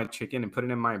scoop my chicken and put it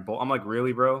in my bowl. I'm like,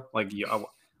 really, bro? Like,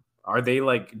 are they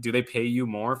like? Do they pay you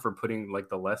more for putting like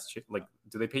the less like?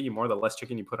 Do they pay you more the less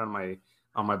chicken you put on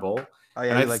my bowl? Oh yeah,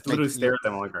 And I you just like literally make stare you at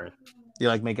them like, all right. you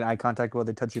like making eye contact while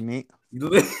they touch your meat.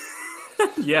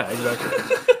 Yeah,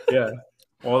 exactly. Yeah.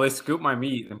 Well, they scoop my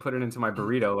meat and put it into my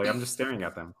burrito. Like I'm just staring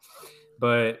at them.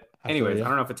 But I feel anyways, I you.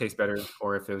 don't know if it tastes better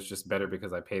or if it was just better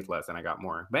because I paid less and I got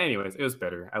more. But anyways, it was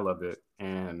better. I loved it.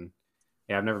 And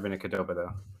yeah, I've never been to Qdoba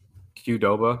though.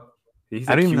 Qdoba. He I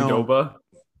said don't even know Qdoba.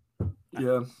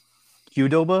 Yeah.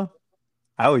 Qdoba.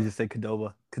 I always just say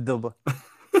Qdoba. Qdoba.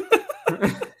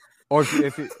 Or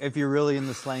if you're really in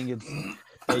the slang, it's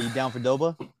hey, you down for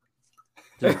Doba?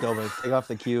 Just Doba. Take off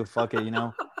the Q. Fuck it.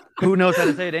 Who knows how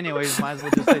to say it anyways? Might as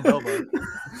well just say Doba.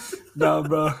 No,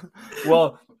 bro.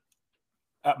 Well,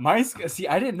 see,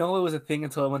 I didn't know it was a thing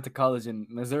until I went to college in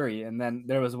Missouri, and then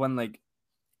there was one like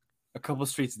a couple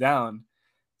streets down.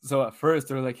 So at first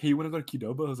they were like, "Hey, you want to go to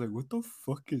Qdoba?" I was like, "What the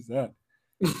fuck is that?"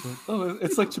 Like, oh,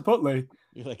 it's like Chipotle.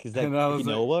 You're like, is that And I was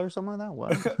like, quinoa or something like that?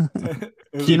 What?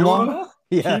 Quinoa? Quinoa?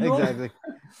 Yeah, Quinoa? exactly.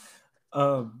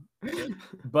 Um,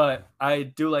 but I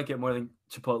do like it more than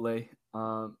Chipotle.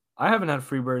 I haven't had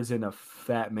Freebirds in a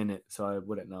fat minute, so I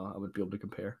wouldn't know. I would be able to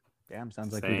compare. Damn,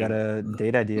 sounds like we got Same. a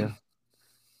date idea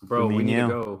for Bro, me we and need to you.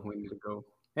 go. We need to go.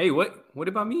 Hey, what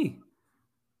about me?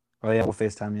 Oh yeah, we'll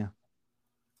FaceTime you.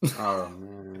 Oh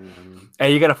man.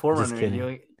 Hey, you got a Just forerunner.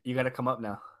 kidding. You got to come up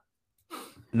now.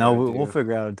 No, Yeah, we'll dude.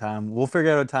 figure out a time. We'll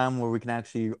figure out a time where we can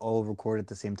actually all record at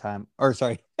the same time. Or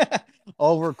sorry,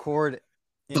 all record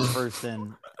in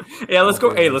person. Yeah, let's go.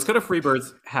 Hey, Hopefully. let's go to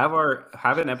Freebirds.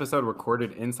 Have an episode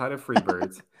recorded inside of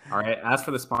Freebirds. All right. Ask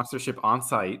for the sponsorship on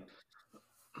site.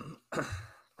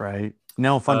 Right.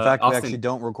 No, fun fact, we actually Austin.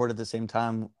 don't record at the same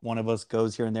time. One of us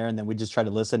goes here and there, and then we just try to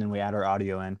listen and we add our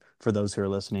audio in for those who are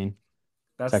listening.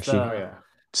 It's That's actually Oh the yeah.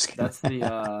 just kidding. that's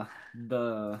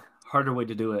the harder way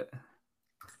to do it.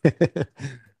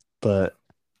 But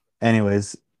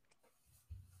anyways,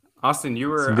 Austin, you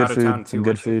some were good out of town food, some too, good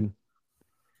weren't you? food.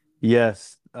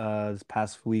 Yes, this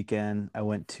past weekend I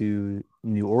went to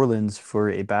New Orleans for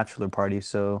a bachelor party,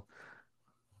 so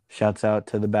shouts out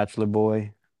to the bachelor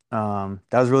boy. That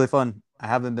was really fun. I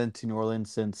haven't been to New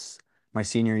Orleans since my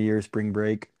senior year spring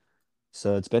break,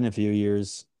 so it's been a few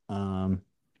years. I've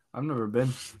never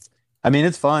been. I mean,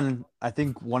 it's fun. I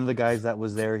think one of the guys that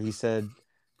was there, he said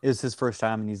it was his first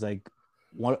time, and he's like,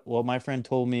 what my friend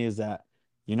told me is that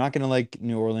you're not gonna like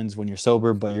New Orleans when you're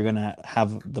sober, but you're gonna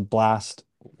have the blast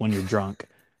when you're drunk.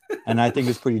 And I think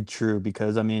it's pretty true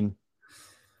because I mean,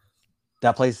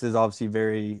 that place is obviously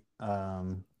very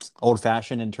old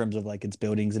fashioned in terms of like its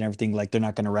buildings and everything. Like they're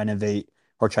not gonna renovate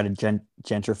or try to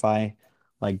gentrify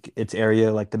like its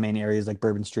area, like the main areas like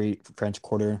Bourbon Street, French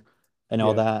Quarter, and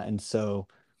all Yeah. that. And so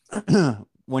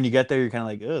when you get there, you're kind of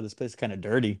like, oh, this place is kind of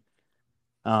dirty,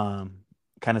 um,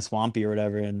 kind of swampy or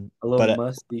whatever. And A little but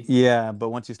musty. yeah, but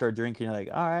once you start drinking, you're like,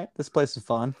 all right, this place is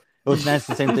fun. It was nice.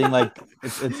 The same thing, like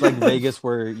it's like Vegas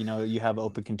where you have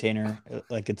open container,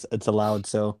 like it's allowed.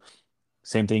 So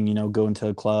same thing, go into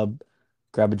a club,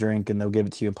 grab a drink, and they'll give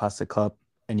it to you in a plastic cup,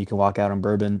 and you can walk out on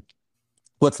bourbon.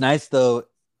 What's nice though,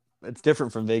 it's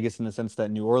different from Vegas in the sense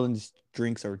that New Orleans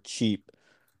drinks are cheap.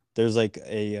 There's like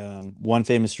a one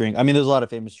famous drink. I mean, there's a lot of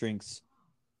famous drinks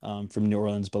from New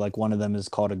Orleans, but like one of them is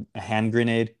called a hand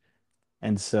grenade,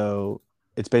 and so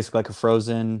it's basically like a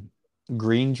frozen.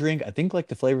 green drink. I think like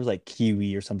the flavor is like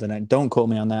kiwi or something. Don't quote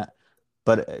me on that.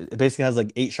 But it basically has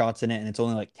like 8 shots in it, and it's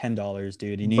only like $10,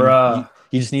 dude. Bruh.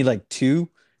 You just need like two,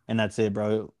 and that's it,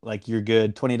 bro. Like you're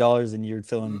good. $20, and you're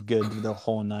feeling good the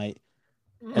whole night.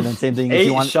 And then same thing if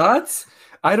you Eight want, shots?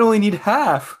 I'd only need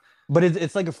half. but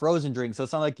it's like a frozen drink, so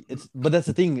it's not like it's. But that's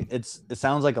the thing. It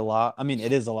sounds like a lot. I mean,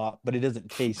 it is a lot, but it doesn't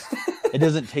taste. It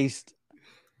doesn't taste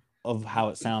of how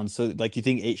it sounds. So like you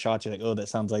think 8 shots, you're like, oh, that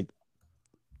sounds like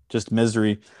just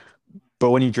misery.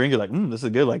 But when you drink it, like, this is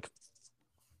good. Like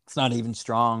it's not even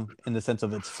strong in the sense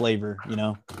of its flavor, you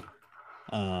know.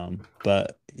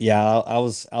 But yeah, I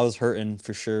was hurting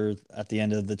for sure at the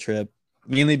end of the trip,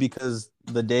 mainly because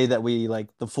the day that we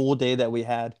like the full day that we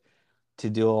had to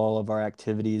do all of our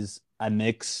activities, I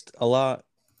mixed a lot,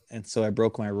 and so I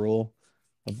broke my rule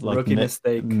of like Rookie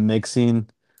mistake. mixing,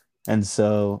 and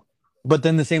so, but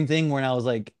then the same thing when I was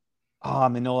like, oh,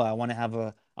 Manola, I want to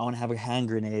have a hand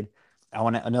grenade.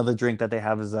 Another drink that they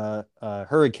have is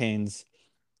hurricanes,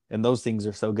 and those things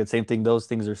are so good. Same thing, those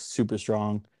things are super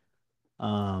strong.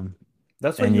 Um,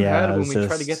 That's what and you had yeah, when it's we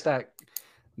tried to get just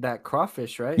that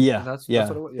crawfish, right? yeah, That's yeah.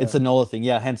 what it was. It's Yeah. a NOLA thing.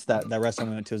 Yeah, hence that restaurant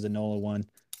we went to is a NOLA one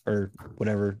or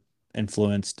whatever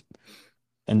influenced.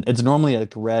 And it's normally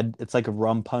like red. It's like a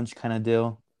rum punch kind of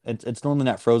deal. It's normally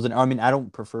not frozen. I mean, I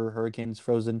don't prefer hurricanes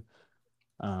frozen.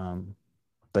 Um,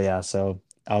 but yeah, so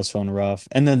I was feeling rough.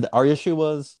 And then our issue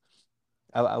was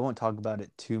I won't talk about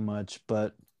it too much,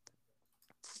 but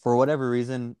for whatever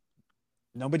reason,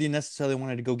 nobody necessarily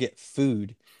wanted to go get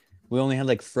food. We only had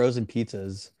like frozen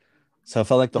pizzas. So I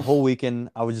felt like the whole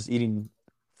weekend I was just eating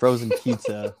frozen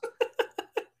pizza.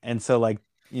 And so like,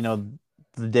 you know,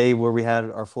 the day where we had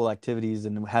our full activities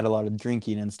and we had a lot of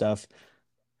drinking and stuff,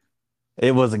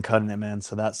 it wasn't cutting it, man.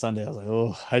 So that Sunday I was like,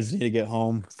 oh, I just need to get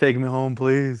home. Take me home,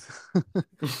 please.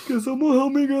 Can someone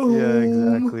help me go Yeah, home?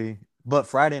 exactly. But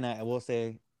Friday night, I will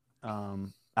say,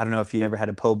 I don't know if you ever had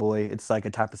a po' boy. It's like a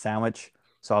type of sandwich.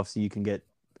 So obviously you can get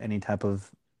any type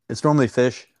of, it's normally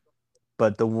fish,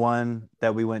 but the one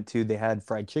that we went to, they had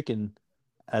fried chicken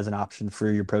as an option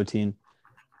for your protein.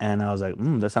 And I was like,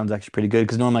 that sounds actually pretty good.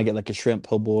 Because normally I get like a shrimp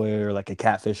po' boy or like a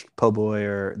catfish po' boy,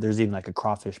 or there's even like a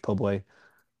crawfish po' boy.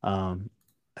 Um,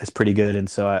 it's pretty good. And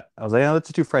so I was like,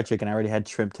 let's do fried chicken. I already had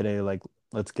shrimp today. Like,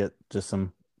 let's get just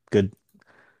some good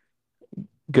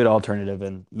good alternative.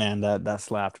 And man, that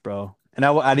slapped, bro. And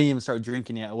I didn't even start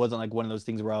drinking yet. It wasn't like one of those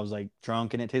things where I was like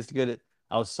drunk and it tasted good.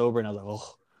 I was sober and I was like,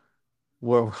 oh,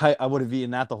 well, I would have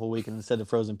eaten that the whole weekend instead of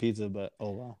frozen pizza. But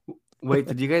oh wow, Wait,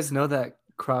 did you guys know that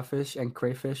crawfish and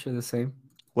crayfish are the same?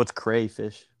 what's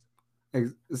crayfish?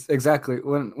 Exactly.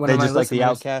 When one They of my just like listeners,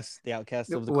 the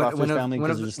outcasts of the one crawfish of family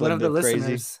because they're just a one little of the bit crazy.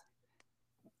 listeners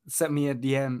sent me a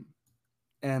DM,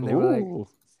 and they were like, Ooh,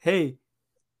 "Hey,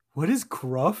 what is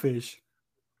crawfish?"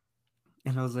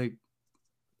 And I was like,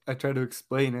 I tried to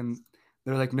explain, and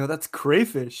they're like, "No, that's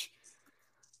crayfish."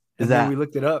 is And then we that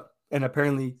looked it up, and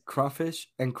apparently crawfish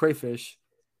and crayfish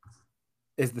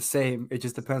is the same. It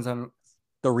just depends on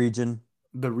the region?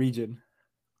 the region.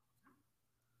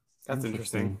 That's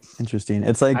interesting. Interesting.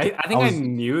 It's like I think I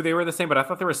knew they were the same, but I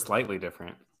thought they were slightly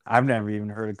different. I've never even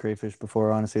heard of crayfish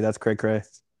before. Honestly, that's cray cray.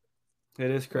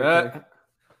 It is cray.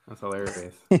 That's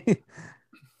hilarious.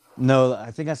 No,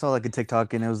 I think I saw like a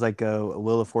TikTok and it was like a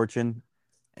Wheel of Fortune,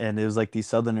 and it was like these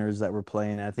Southerners that were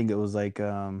playing. I think it was like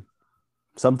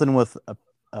something with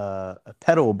a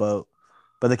pedal boat,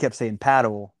 but they kept saying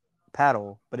paddle,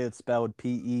 but it's spelled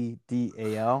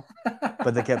Pedal.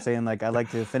 But they kept saying like I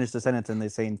like to finish the sentence and they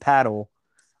saying paddle,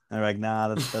 and they're like,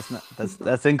 nah, that's not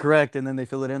that's incorrect. And then they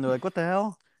fill it in. They're like, what the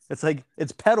hell? It's like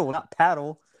it's pedal, not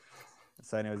paddle.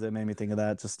 So, anyways, it made me think of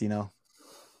that. Just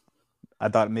I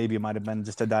thought maybe it might have been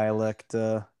just a dialect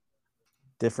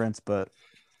difference, but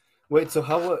Wait, so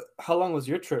how long was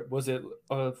your trip? Was it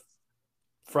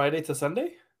Friday to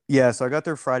Sunday? yeah. So I got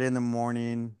there Friday in the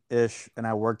morning ish, and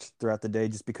I worked throughout the day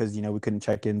just because we couldn't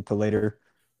check in till later,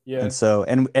 and Yeah. so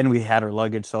and we had our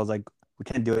luggage, so I was like, we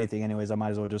can't do anything anyways. I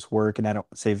might as well just work, and I don't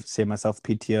save myself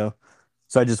PTO.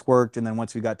 So I just worked, and then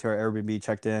once we got to our Airbnb,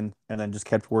 checked in, and then just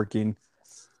kept working.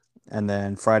 And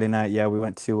then Friday night, yeah, we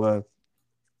went to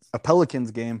a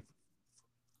Pelicans game.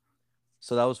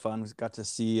 So that was fun. We got to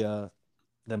see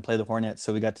them play the Hornets.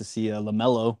 So we got to see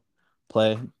LaMelo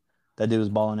play. That dude was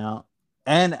balling out.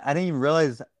 And I didn't even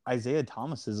realize Isaiah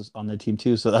Thomas is on their team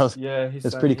too. So Yeah, he's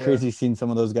it's pretty signing, yeah. crazy seeing some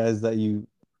of those guys that you've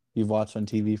watched on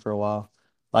TV for a while,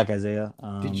 like Isaiah.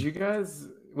 Did you guys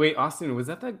wait, Austin? Was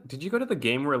that the? Did you go to the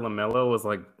game where Lamelo was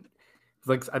like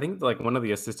I think like one of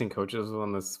the assistant coaches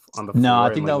was on the No, I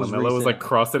floor and think like that was Lamelo was recent. like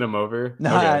crossing him over?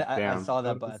 No, Okay, I damn. saw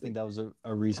that, but I think that was a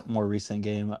more recent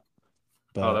game.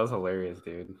 Oh, that But was hilarious,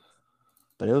 dude.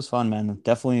 But it was fun, man.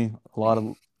 Definitely a lot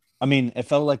of. I mean, it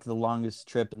felt like the longest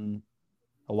trip in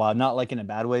a while. Not like in a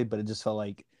bad way, but it just felt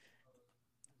like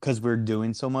because we're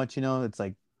doing so much, it's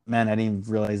like, man, I didn't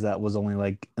even realize that was only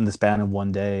like in the span of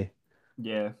one day.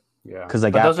 Yeah. Yeah. Because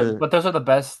like But after, those are the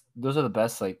best. Those are the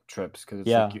best like trips because it's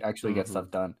like yeah, you actually get stuff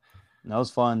done. that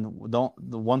was fun.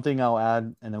 The one thing I'll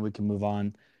add, and then we can move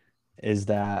on, is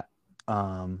that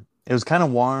it was kind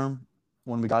of warm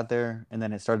when we got there, and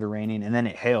then it started raining, and then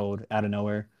it hailed out of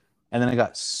nowhere, and then it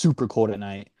got super cold at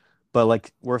night. But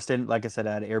like we're staying, like I said,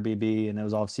 at Airbnb, and it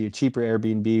was obviously a cheaper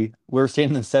Airbnb. We were staying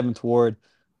in the seventh ward,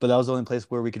 but that was the only place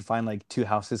where we could find like two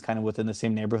houses kind of within the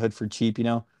same neighborhood for cheap,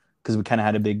 because we kind of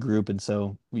had a big group, and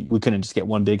so we couldn't just get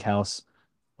one big house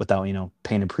without,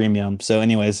 paying a premium. So,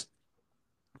 anyways,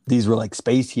 these were like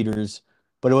space heaters,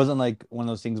 but it wasn't like one of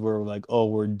those things where we're like, oh,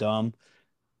 we're dumb.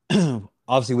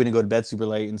 Obviously, we didn't go to bed super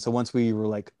late, and so once we were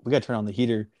like, we got to turn on the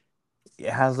heater, it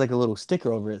has like a little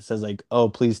sticker over it. It says like, oh,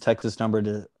 please text this number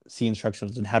to see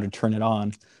instructions on how to turn it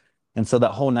on. And so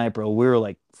that whole night, bro, we were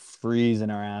like freezing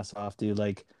our ass off, dude.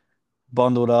 Like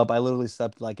bundled up. I literally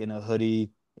slept like in a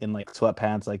hoodie in like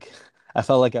sweatpants. Like I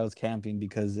felt like I was camping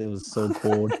because it was so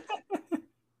cold.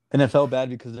 And it felt bad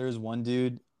because there was one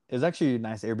dude. It was actually a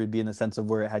nice Airbnb in the sense of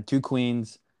where it had two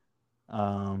queens,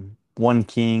 one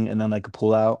king, and then like a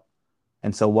pull out.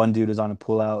 And so one dude is on a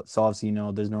pull out. So obviously,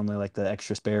 there's normally like the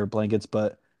extra spare blankets,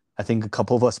 but I think a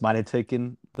couple of us might have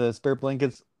taken the spare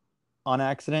blankets on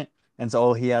accident. And so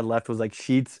all he had left was like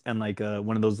sheets and like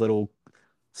one of those little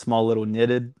small little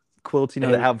knitted quilts, that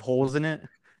Hey, have holes in it.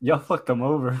 y'all fucked them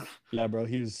over. Yeah, bro,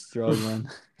 he was struggling.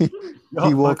 Y'all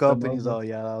He woke fucked up them and he's over. oh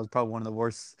yeah, that was probably one of the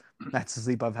worst nights of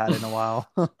sleep I've had in a while.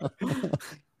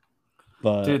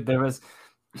 But Dude, there was.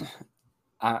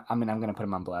 I mean, I'm gonna put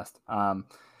him on blast.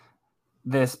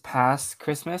 This past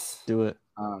Christmas, do it.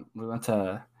 we went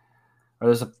to.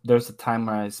 Or there's a time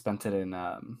where I spent it in.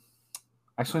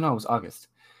 Actually, no, it was August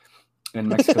in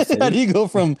Mexico How do City. you go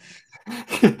from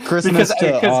Christmas because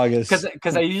to August?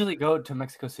 because I usually go to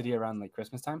Mexico City around like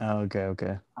Christmas time. Oh,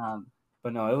 okay.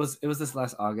 But no, it was this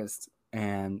last August,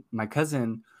 and my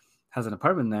cousin has an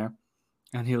apartment there,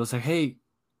 and he was like, "Hey,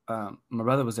 my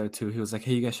brother was there too. He was like,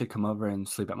 hey, you guys should come over and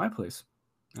sleep at my place."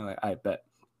 I'm like, I bet.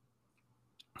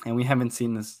 And we haven't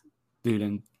seen this dude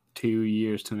in 2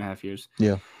 years, 2.5 years.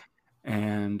 Yeah.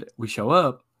 And we show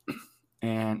up,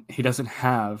 and he doesn't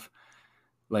have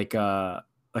like an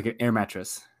air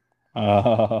mattress,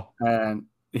 and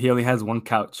he only has one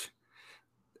couch.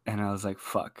 And I was like,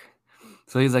 fuck.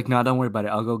 So he's like, no, don't worry about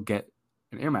it. I'll go get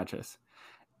an air mattress.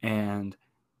 And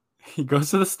he goes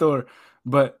to the store,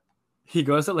 but he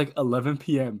goes at like 11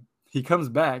 p.m. He comes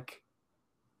back,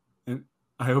 and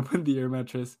I opened the air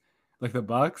mattress, like the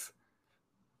box.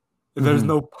 There's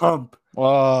no pump.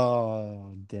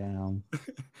 Oh, damn.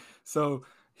 So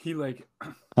he's like,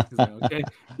 okay,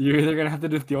 you're either gonna have to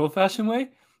do it the old-fashioned way,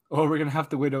 or we're gonna have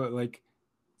to wait to like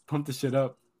pump the shit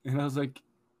up. And I was like,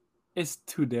 it's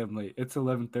too damn late. It's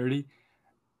 11:30.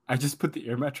 I just put the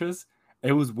air mattress.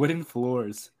 It was wooden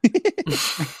floors.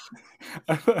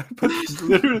 I put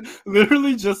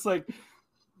literally just like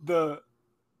the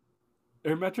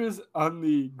air mattress on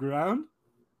the ground,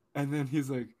 and then he's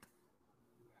like,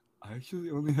 I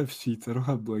actually only have sheets. I don't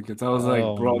have blankets. I was like,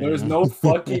 bro, there's no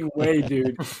fucking way,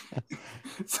 dude.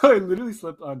 So I literally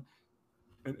slept on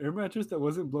an air mattress that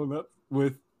wasn't blown up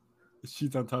with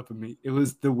sheets on top of me. It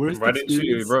was the worst Why didn't you,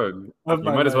 experience bro? of You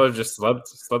my might as well life. have just slept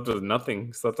with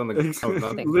nothing. Slept on the ground with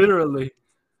nothing. Literally.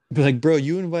 Be like, bro,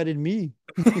 you invited me.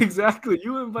 Exactly.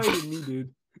 You invited me,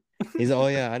 dude. He's like, oh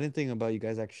yeah, I didn't think about you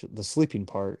guys actually the sleeping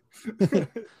part. I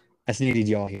just needed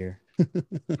y'all here.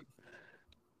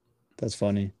 That's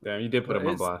funny. Yeah, you did put But him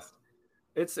on blast.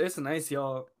 it's nice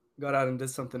y'all got out and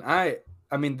did something. I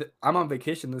mean, I'm on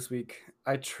vacation this week.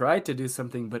 I tried to do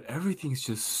something, but everything's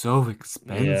just so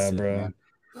expensive, Yeah, bro. man.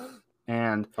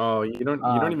 And Oh, you don't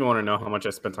even want to know how much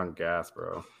I spent on gas,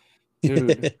 bro.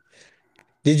 dude,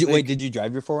 Did you like, wait? Did you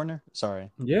drive your Foreigner? Sorry.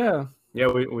 yeah,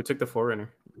 we took the 4Runner.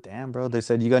 Damn, bro. They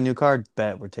said you got a new car.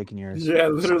 Bet we're taking yours. yeah,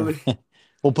 literally.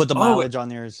 We'll put the Oh, mileage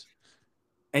on yours.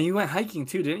 and you went hiking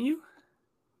too, didn't you?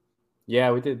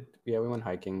 Yeah, we did. Yeah, we went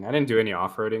hiking. I didn't do any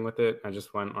off-roading with it. I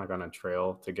just went like on a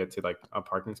trail to get to like a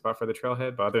parking spot for the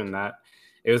trailhead. But other than that,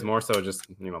 it was more so just,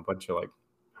 a bunch of like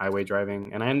highway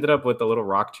driving. And I ended up with a little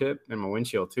rock chip in my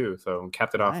windshield too. So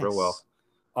capped it off real well.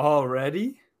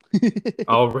 Already?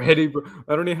 Already, bro.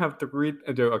 I don't even have to read.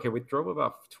 Okay, we drove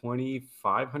about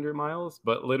 2,500 miles,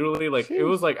 but literally, like, it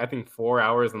was like I think 4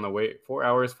 hours on the way, 4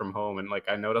 hours from home, and like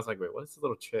I noticed, like, wait, what's this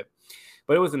little chip?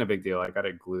 But it wasn't a big deal. I got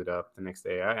it glued up the next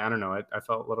day. I don't know. I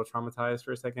felt a little traumatized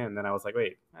for a second, and then I was like,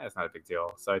 wait, it's not a big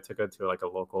deal. So I took it to like a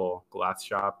local glass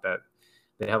shop that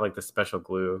they have like the special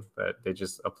glue that they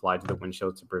just apply to the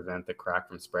windshield to prevent the crack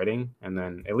from spreading, and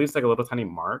then it leaves like a little tiny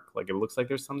mark. Like it looks like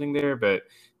there's something there, but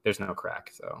there's no crack,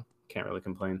 so can't really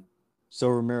complain. So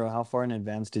Ramiro, how far in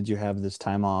advance did you have this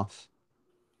time off?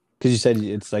 Because you said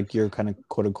it's like your kind of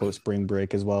quote unquote spring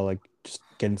break as well, like just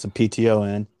getting some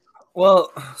PTO in.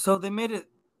 Well, so they made it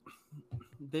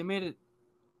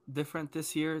different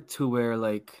this year to where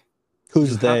like you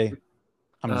Who's have they? to,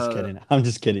 I'm just kidding. I'm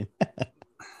just kidding.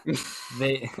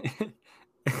 they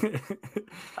I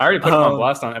already put him on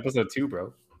blast on episode 2,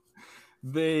 bro.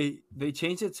 they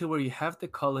changed it to where you have to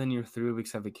call in your 3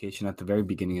 weeks of vacation at the very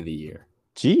beginning of the year.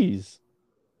 Jeez.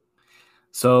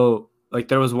 So like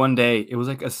there was one day, it was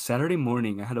like a Saturday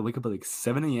morning. I had to wake up at like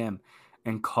 7 a.m.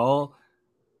 and call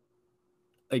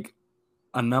like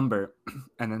a number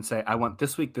and then say, I want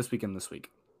this week, and this week.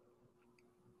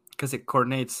 Because it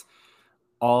coordinates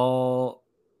all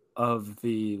of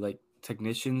the like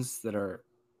technicians that are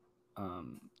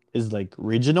Is like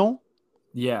regional?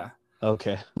 yeah.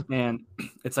 Okay. And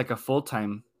it's like a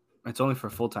full-time, it's only for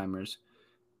full-timers.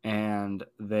 And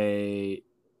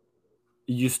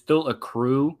you still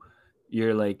accrue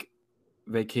your like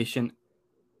vacation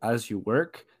as you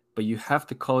work, but you have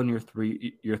to call in your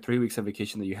 3 weeks of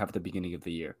vacation that you have at the beginning of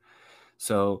the year.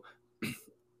 So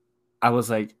I was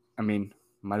like, I mean,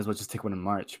 might as well just take one in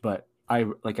March. But I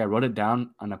wrote it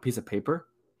down on a piece of paper.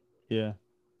 Yeah.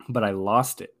 But I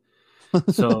lost it.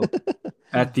 So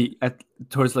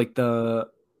towards like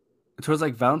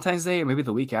Valentine's Day or maybe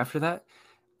the week after that,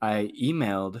 I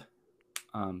emailed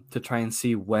to try and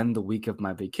see when the week of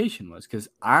my vacation was, because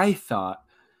I thought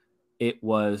it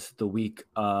was the week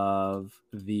of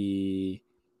the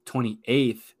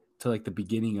 28th to like the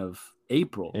beginning of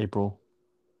April.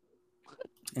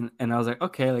 And I was like,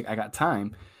 okay, like I got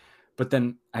time. But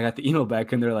then I got the email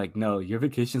back and they're like, no, your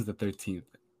vacation's the 13th.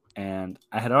 And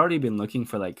I had already been looking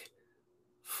for like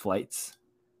flights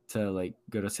to like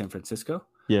go to San Francisco.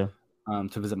 Yeah.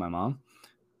 To visit my mom.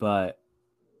 But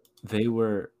they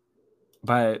were,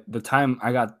 by the time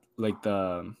I got like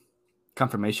the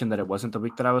confirmation that it wasn't the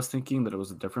week that I was thinking, that it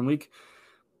was a different week,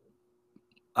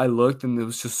 I looked and it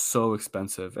was just so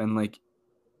expensive. And like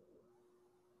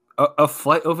a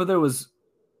flight over there was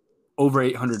over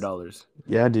 $800.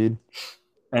 Yeah, dude.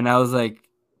 And I was like,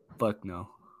 fuck no.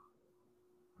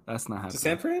 That's not happening. To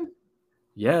San Fran?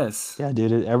 Yes. Yeah,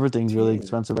 dude. Everything's really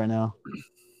expensive right now.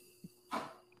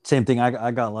 Same thing.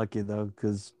 I got lucky though,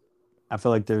 because I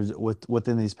feel like there's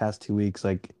within these past 2 weeks,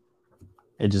 like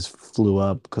it just flew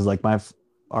up. Because like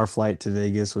our flight to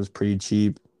Vegas was pretty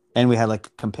cheap, and we had like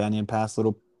a companion pass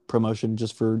little promotion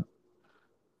just for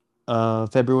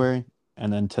February,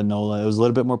 and then to NOLA it was a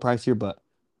little bit more pricier, but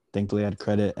thankfully I had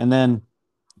credit. And then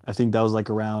I think that was like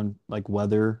around like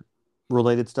weather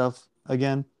related stuff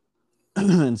again.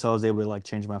 And so I was able to like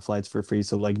change my flights for free.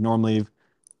 So like normally,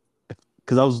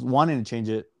 because I was wanting to change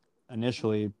it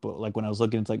initially, but like when I was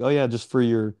looking, it's like, oh yeah, just for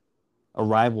your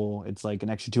arrival, it's like an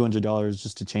extra $200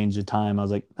 just to change the time. I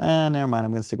was like, never mind,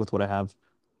 I'm gonna stick with what I have.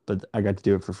 But I got to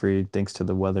do it for free thanks to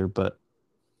the weather. But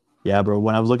yeah, bro,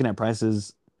 when I was looking at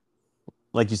prices,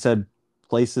 like you said,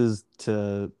 places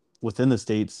to within the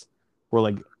states were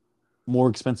like more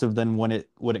expensive than what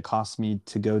it cost me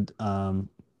to go to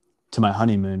my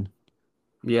honeymoon.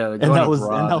 Yeah, And that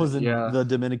abroad. was in the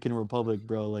Dominican Republic,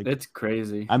 bro. Like it's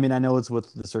crazy. I mean, I know it's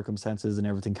with the circumstances and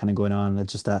everything kind of going on.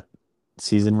 That's just that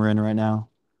season we're in right now.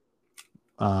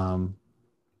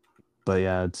 But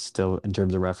yeah, it's still in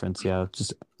terms of reference, yeah,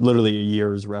 just literally a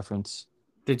year's reference.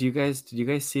 Did you guys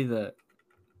see the?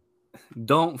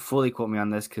 Don't fully quote me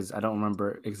on this because I don't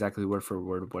remember exactly word for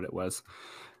word what it was,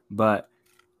 but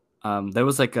there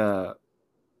was like a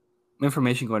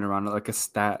information going around, like a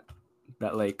stat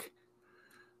that like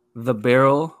the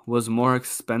barrel was more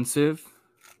expensive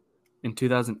in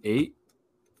 2008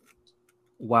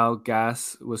 while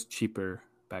gas was cheaper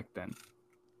back then.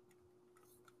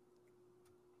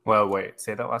 Well, wait,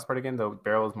 say that last part again. The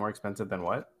barrel is more expensive than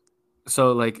what?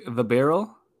 So like the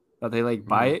barrel that they like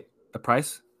buy it, the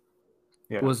price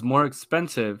was more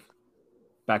expensive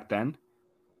back then,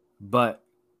 but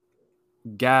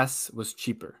gas was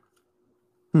cheaper.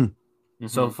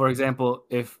 So for example,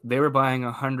 if they were buying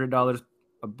 $100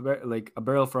 a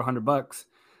barrel for $100,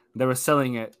 they were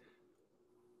selling it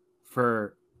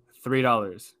for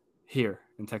 $3 here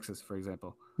in Texas, for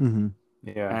example.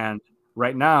 Yeah. And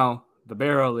right now the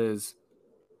barrel is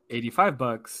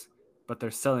 $85, but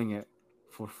they're selling it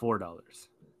for $4.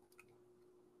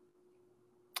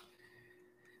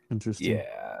 Interesting. Yeah.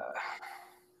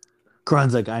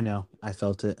 Kron's like, I know, I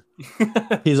felt it.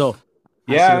 He's all,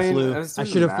 I Yeah, should I have mean, flew. I was I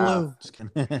doing should the have flew. math. Just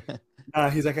kidding.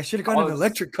 He's like, I should have I gotten an was-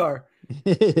 electric car.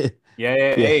 Yeah,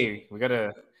 Yeah. hey, we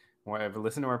gotta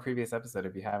listen to our previous episode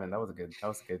if you haven't. That was a good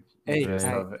Hey, gist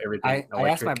Right. of everything I asked my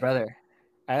electric. brother.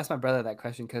 I asked my brother that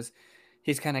question because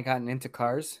he's kind of gotten into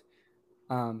cars.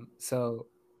 So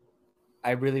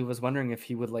I really was wondering if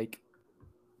he would like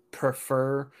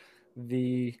prefer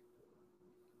the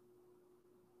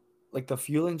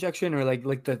fuel injection or like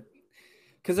the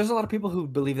because there's a lot of people who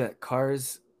believe that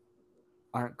cars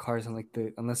aren't cars and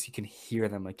unless you can hear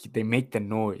them, like they make the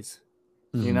noise,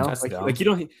 you know, That's dumb. like you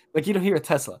don't hear a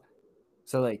Tesla,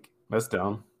 so like, That's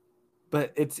dumb.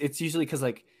 but it's usually because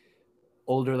like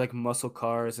older like muscle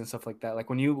cars and stuff like that. Like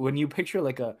when you picture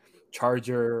like a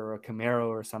Charger or a Camaro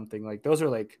or something, like those are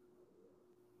like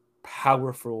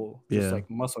powerful, just Yeah. like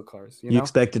muscle cars, you You know?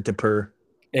 expect it to purr.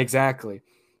 Exactly.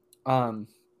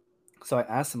 So I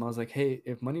asked him, I was like, hey,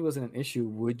 if money wasn't an issue,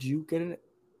 would you get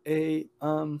a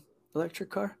electric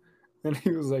car? And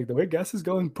he was like, the way gas is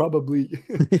going, probably.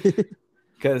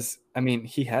 Because I mean,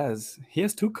 he has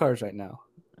 2 cars right now.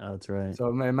 Oh, that's right. So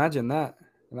imagine that.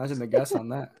 Imagine the gas on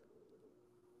that.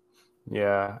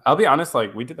 Yeah, I'll be honest.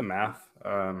 Like we did the math.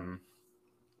 I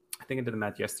think I did the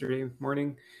math yesterday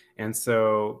morning, and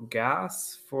so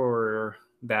gas for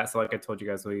that. So like I told you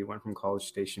guys, we went from College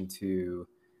Station to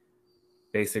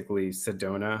basically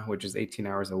Sedona, which is 18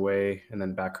 hours away, and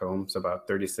then back home, so about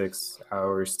 36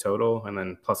 hours total, and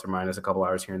then plus or minus a couple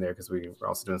hours here and there because we were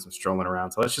also doing some strolling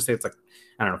around. So let's just say it's like,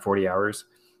 I don't know, 40 hours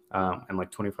and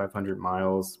like 2,500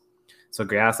 miles. So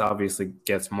gas obviously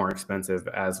gets more expensive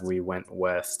as we went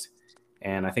west.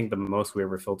 And I think the most we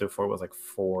ever filtered for was like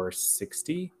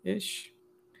 460 ish.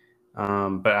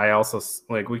 But I also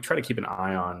like we try to keep an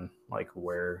eye on like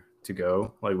where to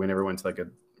go. Like we never went to like a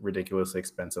ridiculously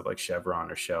expensive like Chevron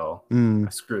or Shell.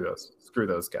 Screw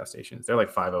those gas stations. They're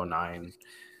like 509,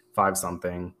 5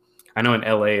 something. I know in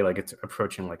LA like it's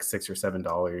approaching like $6 or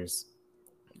 $7.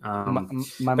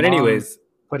 My But anyways,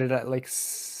 put it at like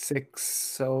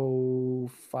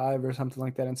 605 or something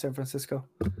like that in San Francisco.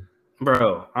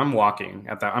 bro, I'm walking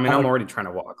at that. I mean, I'm already trying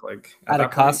to walk like at a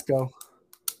Costco.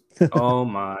 Oh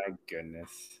my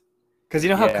goodness. Because you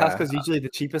know how Costco is usually the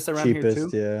cheapest around here too?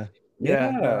 Yeah.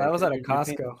 Yeah, no, I was at a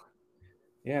Costco.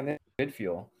 Yeah, and good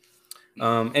fuel.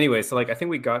 Anyway, so like I think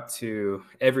we got to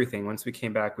everything. Once we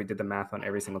came back, we did the math on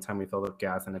every single time we filled up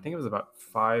gas, and I think it was about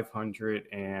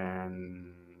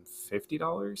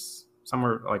 $550,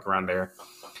 somewhere like around there.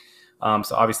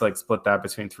 So obviously like split that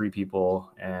between 3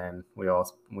 people, and we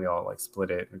all like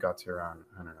split it. We got to around,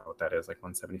 I don't know what that is, like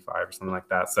 175 or something like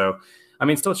that. So I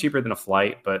mean, still cheaper than a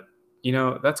flight, but you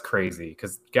know, that's crazy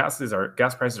because gas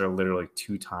prices are literally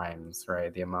 2 times,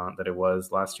 right, the amount that it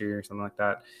was last year or something like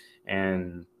that.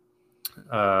 And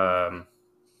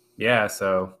yeah,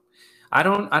 so I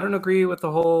don't agree with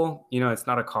the whole, you know, it's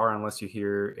not a car unless you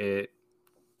hear it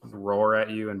roar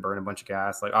at you and burn a bunch of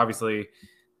gas. Like obviously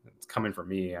it's coming from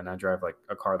me, and I drive like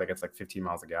a car that gets like 15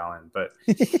 miles a gallon, but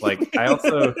like I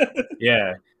also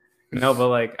yeah, no, but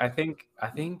like I think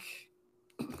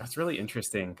that's really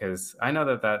interesting because I know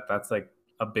that's like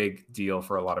a big deal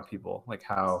for a lot of people, like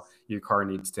how your car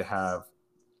needs to have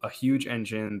a huge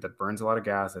engine that burns a lot of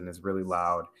gas and is really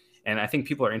loud. And I think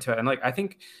people are into it. And like I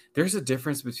think there's a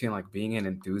difference between like being an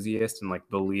enthusiast and like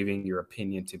believing your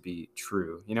opinion to be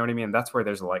true. You know what I mean? That's where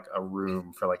there's like a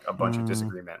room for like a bunch of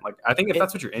disagreement. Like I think if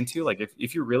that's what you're into, like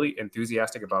if you're really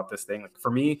enthusiastic about this thing, like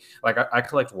for me, like I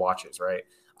collect watches, right?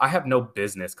 I have no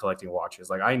business collecting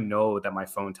watches. Like I know that my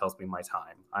phone tells me my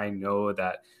time. I know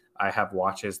that I have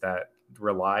watches that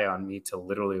rely on me to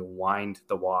literally wind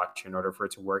the watch in order for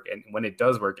it to work. And when it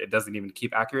does work, it doesn't even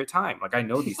keep accurate time. Like I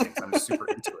know these things. I'm super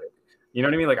into it. You know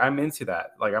what I mean? Like I'm into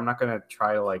that. Like I'm not gonna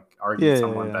try to like argue with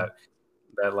someone that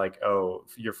like, oh,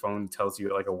 your phone tells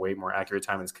you like a way more accurate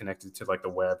time and is connected to like the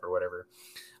web or whatever.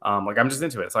 Like I'm just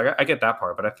into it. So I get that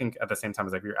part, but I think at the same time,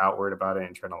 it's like if you're outward about it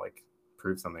and trying to like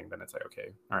prove something, then it's like, okay,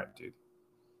 all right, dude.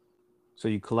 So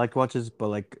you collect watches, but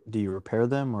like, do you repair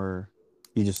them or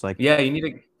you just like? Yeah, you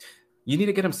need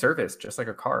to get them serviced just like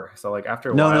a car. So like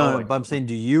after a No, while, no, like but I'm saying,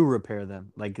 do you repair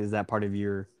them? Like, is that part of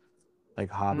your like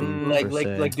hobby?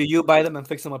 Like, do you buy them and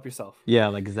fix them up yourself? Yeah,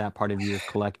 like is that part of your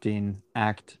collecting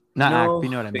act? Not act, but you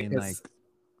know what I mean? Like,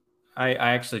 I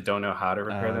actually don't know how to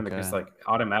repair them because like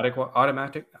automatic.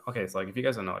 Okay, so like if you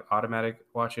guys don't know, like automatic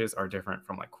watches are different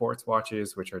from like quartz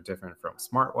watches, which are different from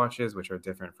smart watches, which are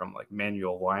different from like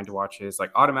manual wind watches.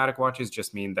 Like automatic watches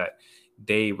just mean that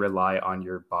they rely on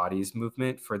your body's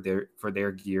movement for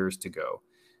their gears to go.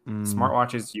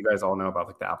 Smartwatches, you guys all know about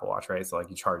like the Apple Watch, right? So like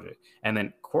you charge it, and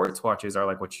then quartz watches are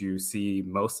like what you see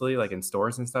mostly like in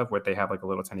stores and stuff, where they have like a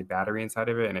little tiny battery inside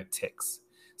of it and it ticks.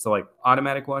 So like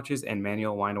automatic watches and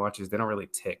manual wind watches, they don't really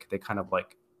tick.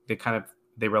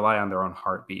 They rely on their own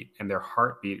heartbeat, and their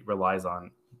heartbeat relies on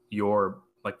your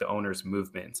like the owner's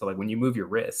movement. So like when you move your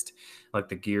wrist, like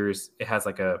the gears, it has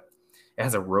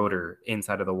a rotor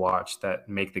inside of the watch that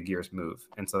make the gears move.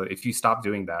 And so if you stop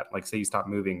doing that, like say you stop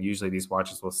moving, usually these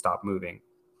watches will stop moving,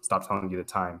 stop telling you the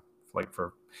time, like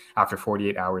for after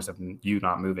 48 hours of you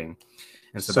not moving.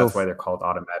 And so that's why they're called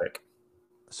automatic.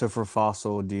 So for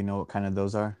Fossil, do you know what kind of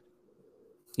those are?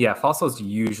 Yeah, Fossil's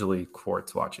usually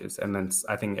quartz watches, and then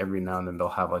I think every now and then they'll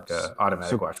have like a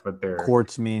automatic watch, but they're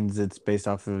quartz means it's based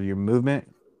off of your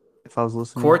movement. If I was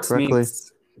listening correctly,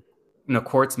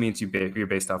 quartz means you're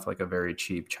based off like a very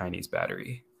cheap Chinese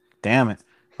battery. Damn it.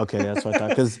 Okay, that's what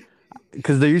I thought.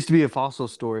 Because there used to be a Fossil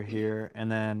store here,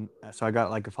 and then so I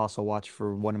got like a Fossil watch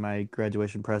for one of my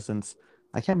graduation presents.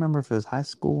 I can't remember if it was high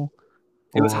school.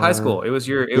 It was high school. It was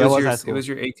your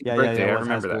 18th birthday. I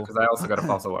remember that because I also got a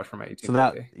Fossil watch for my 18th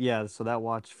birthday. So that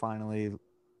watch finally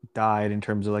died in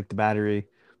terms of like the battery,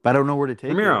 but I don't know where to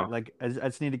take it. Like I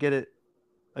just need to get it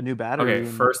a new battery. Okay,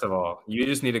 first of all, you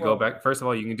just need to go back. First of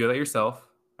all, you can do that yourself.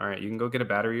 All right, you can go get a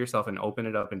battery yourself and open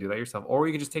it up and do that yourself, or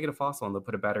you can just take it to Fossil and they'll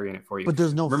put a battery in it for you. But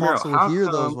there's no Fossil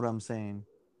here, though. Is what I'm saying.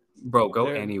 Bro, go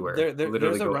anywhere.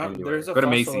 Literally go anywhere. There's a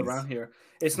Fossil around here.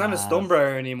 It's not a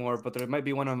Stonebriar anymore, but there might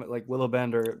be one on like Willow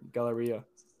Bend or Galleria.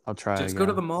 I'll try. Just go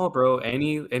to the mall, bro.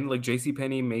 And like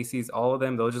JCPenney, Macy's, all of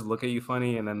them, they'll just look at you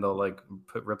funny and then they'll like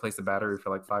replace the battery for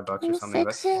like $5 or something.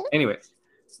 Anyway,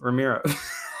 Ramiro,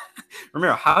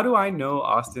 how do I know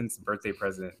Austin's birthday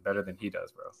present better than he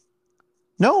does, bro?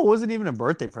 No, it wasn't even a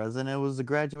birthday present. It was a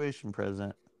graduation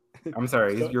present. I'm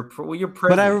sorry. You're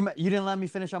present. But you didn't let me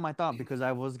finish on my thought because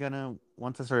I was gonna.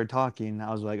 Once I started talking,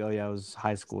 I was like, "Oh yeah, it was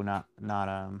high school, not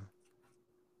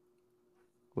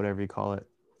whatever you call it,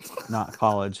 not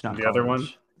college, not the college. Other one."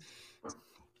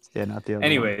 Yeah, not the other.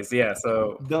 Anyways, yeah.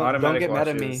 So don't get mad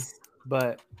at me,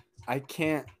 but I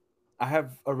can't. I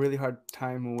have a really hard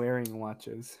time wearing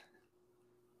watches.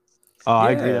 Oh,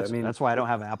 I agree. That's why I don't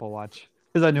have an Apple Watch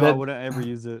because I knew I wouldn't ever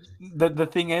use it. The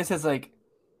thing is like.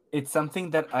 It's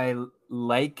something that I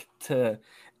like to,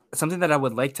 something that I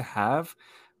would like to have,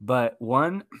 but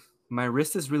one, my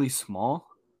wrist is really small,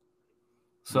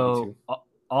 so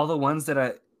all the ones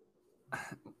that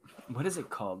what is it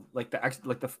called? What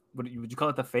would you call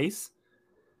it? The face?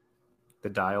 The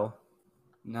dial?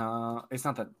 No, it's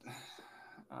not that.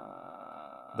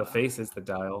 The face is the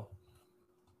dial.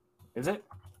 Is it?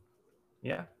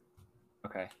 Yeah.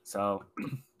 Okay, so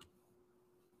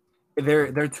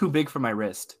they're too big for my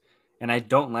wrist. And I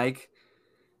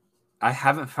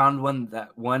haven't found one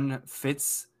that one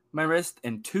fits my wrist,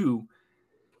 and two,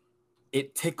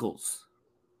 it tickles.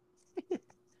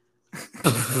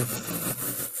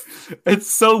 It's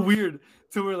so weird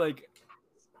to where like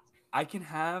I can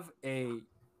have a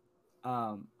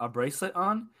bracelet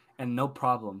on and no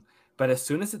problem, but as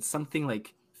soon as it's something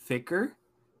like thicker,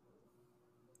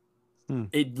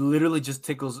 it literally just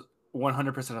tickles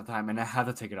 100% of the time, and I have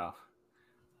to take it off.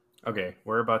 Okay,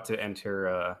 we're about to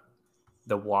enter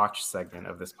the watch segment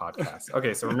of this podcast.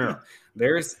 Okay, so remember,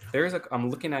 I'm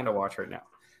looking at a watch right now.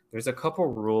 There's a couple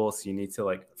rules you need to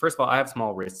like. First of all, I have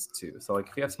small wrists too, so like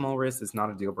if you have small wrists, it's not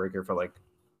a deal breaker for like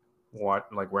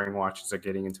wearing watches or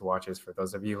getting into watches. For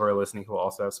those of you who are listening who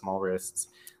also have small wrists,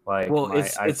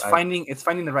 it's finding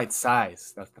the right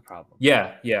size. That's the problem.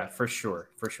 Yeah, for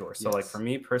sure. So yes. Like for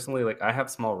me personally, like I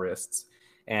have small wrists.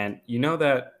 And you know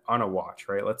that on a watch,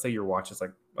 right? Let's say your watch is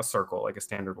like a circle, like a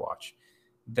standard watch.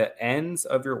 The ends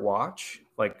of your watch,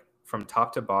 like from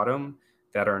top to bottom,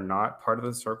 that are not part of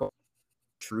the circle,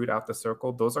 protrude out the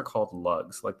circle, those are called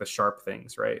lugs, like the sharp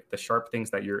things, right? The sharp things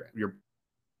that you're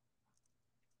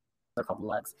they're called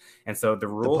lugs. And so the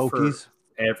rule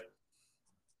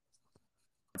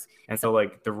and so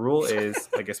like the rule is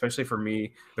like, especially for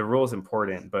me, the rule is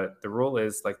important, but the rule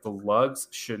is like the lugs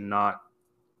should not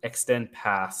extend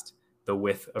past the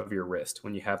width of your wrist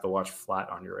when you have the watch flat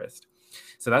on your wrist.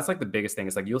 So that's like the biggest thing.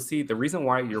 Is like you'll see the reason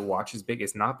why your watch is big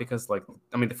is not because like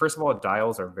first of all,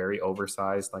 dials are very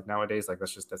oversized like nowadays. Like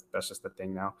that's just the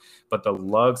thing now. But the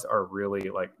lugs are really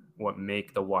like what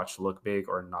make the watch look big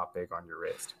or not big on your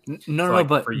wrist.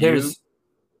 But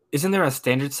isn't there a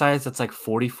standard size that's like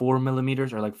 44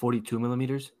 millimeters or like 42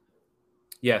 millimeters?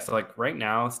 Yeah, so like right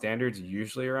now, standards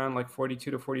usually around like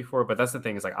 42 to 44, but that's the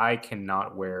thing is like I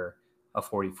cannot wear a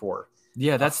 44.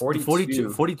 Yeah, that's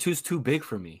 42. 42 is too big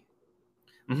for me.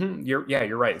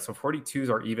 You're right. So 42s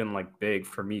are even like big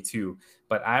for me too.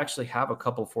 But I actually have a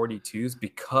couple 42s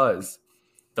because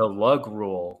the lug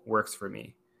rule works for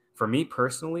me. For me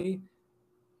personally,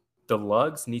 the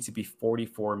lugs need to be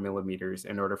 44 millimeters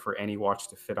in order for any watch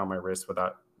to fit on my wrist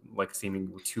without like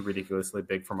seeming too ridiculously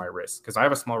big for my wrist, because I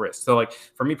have a small wrist. So like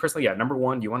for me personally, yeah, number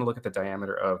one, you want to look at the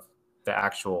diameter of the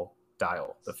actual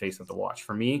dial, the face of the watch.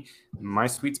 For me, my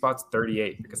sweet spot's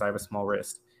 38 because I have a small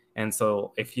wrist. And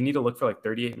so if you need to look for like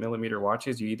 38 millimeter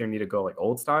watches, you either need to go like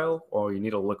old style or you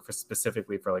need to look for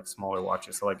specifically for like smaller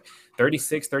watches. So like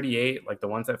 36, 38, like the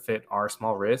ones that fit our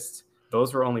small wrists,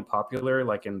 those were only popular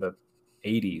like in the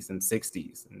 80s and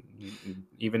 60s and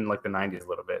even like the 90s a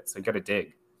little bit. So you got to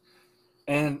dig.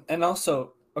 And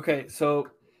also, okay, so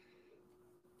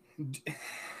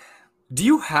do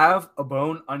you have a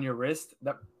bone on your wrist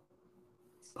that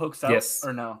pokes out? Yes.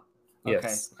 Or no?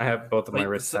 Yes, I have both of my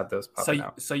wrists have those popping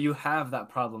out. So you have that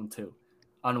problem too,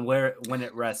 on when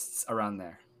it rests around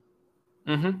there.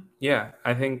 Yeah,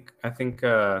 I think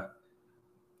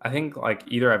like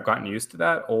either I've gotten used to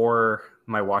that or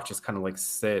my watches kind of like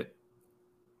sit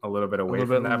a little bit away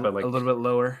from that, but like a little bit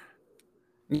lower.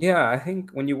 Yeah, I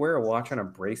think when you wear a watch on a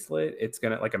bracelet, it's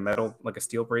gonna like a metal, like a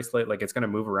steel bracelet, like it's gonna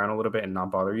move around a little bit and not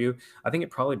bother you. I think it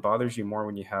probably bothers you more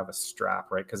when you have a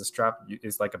strap, right? Because a strap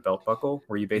is like a belt buckle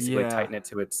where you basically tighten it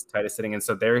to its tightest setting, and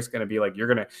so there's gonna be like you're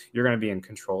gonna be in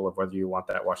control of whether you want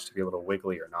that watch to be a little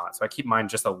wiggly or not. So I keep mine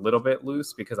just a little bit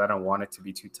loose because I don't want it to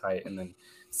be too tight and then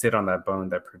sit on that bone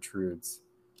that protrudes.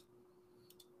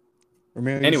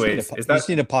 Remember, anyways, you just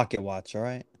need a pocket watch, all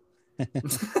right?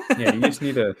 Yeah, you just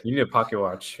need a pocket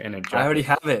watch and a jacket. I already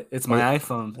have it. It's my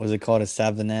iPhone. Was it called a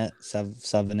Savinet?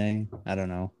 Savinet? I don't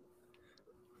know.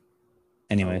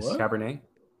 Anyways, Cabernet.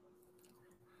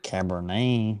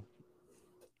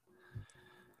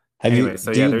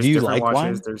 Do you like watches.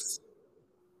 wine? There's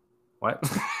what?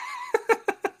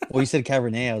 Well, you said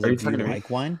Cabernet. I was like, do you like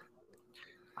wine?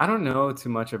 I don't know too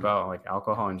much about like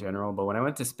alcohol in general, but when I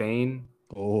went to Spain,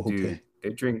 dude, they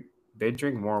drink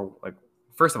more like.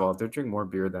 First of all, they drink more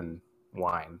beer than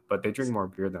wine, but they drink more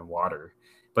beer than water.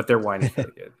 But their wine is really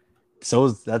good. So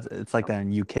it's like that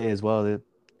in UK as well. They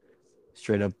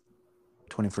straight up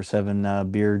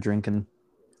 24/7 beer drinking.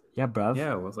 Yeah, bruv.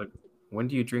 Yeah, it was like, when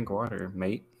do you drink water,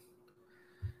 mate?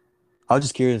 I was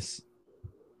just curious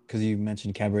because you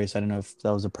mentioned Cabernet, so I don't know if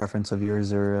that was a preference of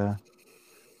yours or.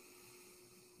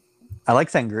 I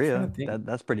like sangria.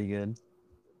 That's pretty good.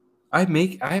 I've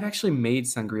actually made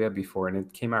sangria before, and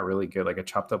it came out really good. Like I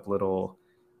chopped up little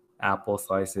apple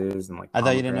slices and like. I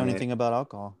thought you didn't know anything about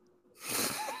alcohol.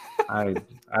 I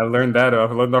learned that. I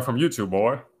learned that from YouTube,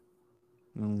 boy.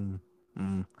 I'm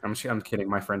kidding.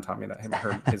 My friend taught me that.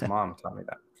 His mom taught me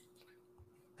that.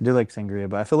 I do like sangria,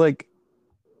 but I feel like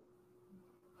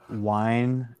a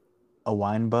wine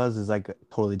buzz is like a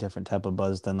totally different type of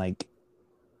buzz than like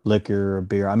liquor or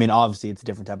beer. I mean, obviously it's a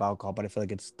different type of alcohol, but I feel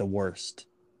like it's the worst.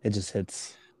 It just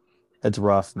hits. It's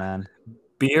rough, man.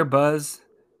 Beer buzz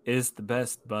is the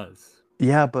best buzz.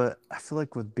 Yeah, but I feel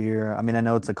like with beer, I mean, I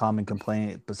know it's a common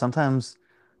complaint, but sometimes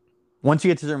once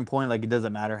you get to a certain point, like it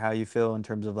doesn't matter how you feel in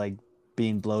terms of like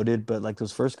being bloated, but like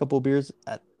those first couple of beers,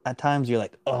 at times you're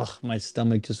like, ugh, my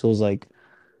stomach just feels like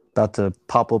about to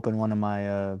pop open one of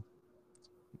my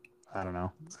I don't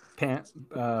know. Pant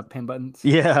buttons.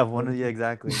 Yeah,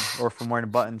 exactly. Or from wearing a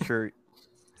button shirt,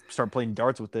 start playing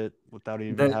darts with it without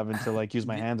even having to like use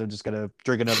my hands. I'm just gonna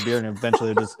drink another beer and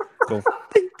eventually just go.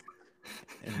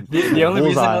 The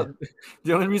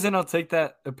only reason I'll take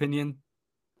that opinion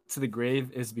to the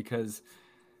grave is because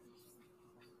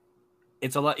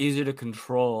it's a lot easier to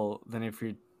control than if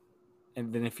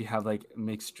you have like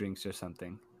mixed drinks or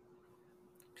something.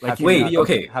 Like,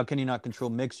 how can you not control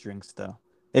mixed drinks though?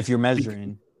 If you're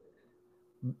measuring.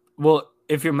 Well,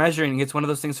 if you're measuring, it's one of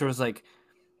those things where it's like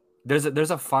there's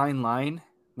a fine line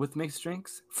with mixed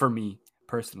drinks for me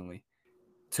personally,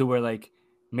 to where like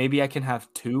maybe I can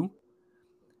have two,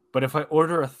 but if I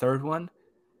order a third one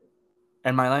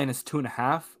and my line is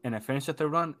 2.5 and I finish the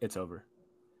third one, it's over.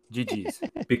 GG's.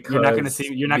 You're not gonna see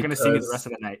me the rest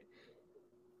of the night.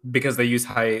 Because they use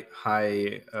high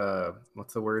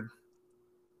what's the word?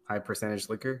 High percentage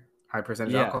liquor? High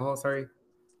percentage alcohol, sorry.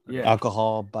 Yeah.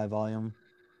 Alcohol by volume.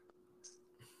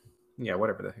 Yeah,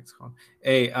 whatever the heck's called.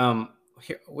 Hey,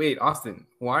 wait, Austin,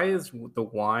 why is the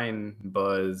wine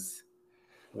buzz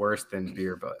worse than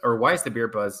beer buzz? Or why is the beer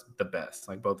buzz the best?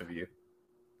 Like both of you.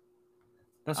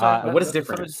 What is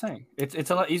different? That's what I was saying. It's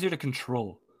a lot easier to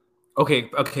control. Okay.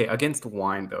 Against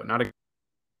wine though, not a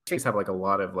drinks have like a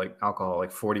lot of like alcohol,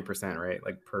 like 40%, right?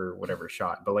 Like per whatever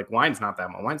shot. But like wine's not that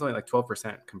much. Wine's only like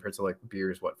 12% compared to like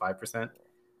beer's what, 5%?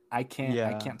 I can't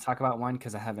Yeah. talk about wine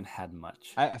because I haven't had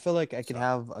much. I feel like I could So-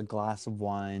 have a glass of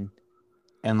wine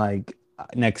and like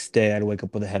next day I'd wake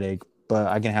up with a headache, but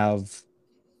I can have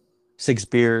 6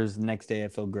 beers, the next day I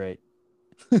feel great.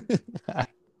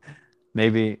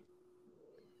 maybe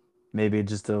maybe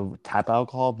just a tap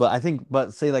alcohol, but I think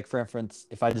but say like for instance,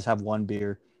 if I just have 1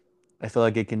 beer, I feel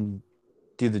like it can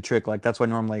do the trick. Like that's why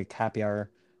normally like, happy hour,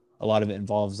 a lot of it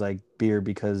involves like beer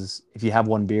because if you have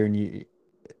 1 beer and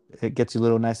it gets you a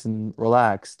little nice and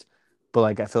relaxed. But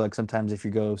like I feel like sometimes if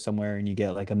you go somewhere and you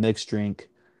get like a mixed drink,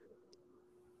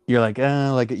 you're like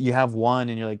you have one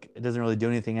and you're like it doesn't really do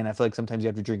anything. And I feel like sometimes you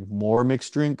have to drink more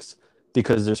mixed drinks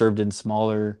because they're served in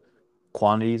smaller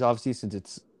quantities, obviously, since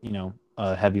it's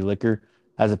a heavy liquor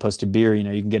as opposed to beer.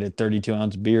 You can get a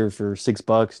 32-ounce beer for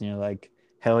 $6, and you're like,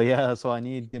 hell yeah, that's all I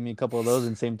need. Give me a couple of those,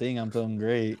 and same thing, I'm feeling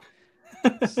great.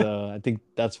 So I think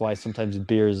that's why sometimes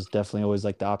beer is definitely always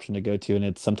like the option to go to, and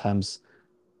it's sometimes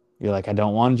you're like, I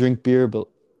don't want to drink beer, but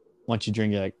once you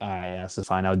drink, you're like, all right, yeah, this is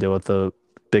fine. I'll deal with the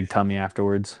big tummy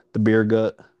afterwards. The beer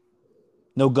gut.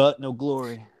 No gut, no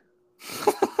glory.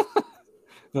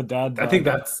 The dad I bod. think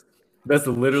that's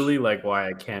literally like why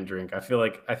I can't drink. I feel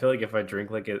like if I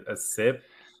drink like a sip,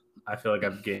 I feel like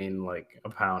I've gained like a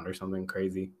pound or something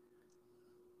crazy.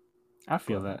 I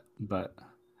feel that, but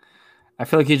I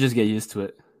feel like you just get used to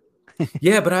it.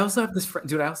 Yeah, but I also have this friend,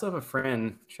 dude. I also have a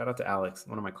friend. Shout out to Alex,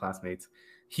 one of my classmates.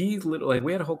 He literally, like,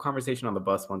 we had a whole conversation on the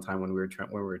bus one time when we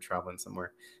were traveling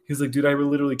somewhere. He was like, "Dude, I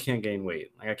literally can't gain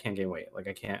weight. Like, I can't gain weight. Like,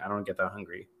 I can't. I don't get that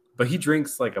hungry." But he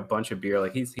drinks like a bunch of beer.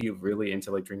 Like, he really into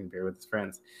like drinking beer with his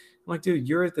friends. I'm like, dude,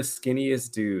 you're the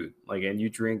skinniest dude. Like, and you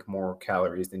drink more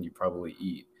calories than you probably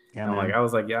eat. Yeah, And man. I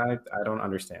was like, yeah, I don't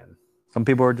understand. Some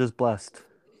people are just blessed.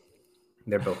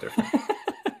 They're built different.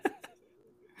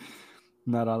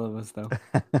 Not all of us, though.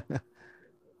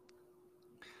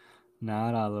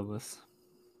 Not all of us.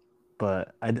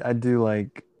 But I do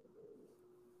like.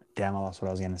 Damn, I lost what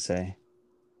I was gonna say.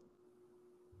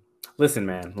 Listen,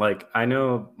 man, like I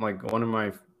know like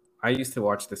I used to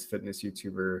watch this fitness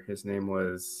YouTuber. His name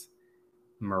was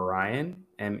Merijn,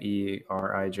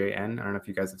 Merijn. I don't know if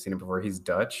you guys have seen him before. He's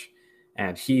Dutch.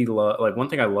 And like one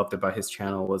thing I loved about his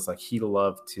channel was like he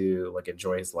loved to like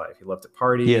enjoy his life. He loved to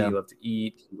party, Yeah. he loved to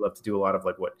eat, he loved to do a lot of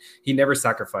like what he never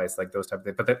sacrificed like those type of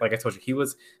things. But like I told you,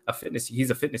 he's a fitness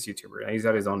YouTuber and he's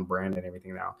got his own brand and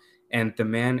everything now. And the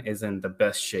man is in the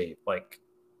best shape like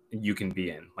you can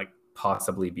be in, like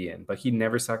possibly be in, but he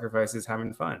never sacrifices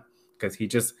having fun because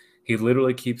he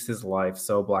literally keeps his life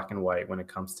so black and white when it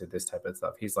comes to this type of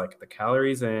stuff. He's like, the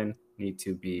calories in need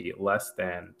to be less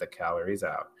than the calories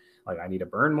out. Like I need to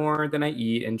burn more than I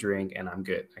eat and drink, and I'm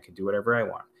good. I can do whatever I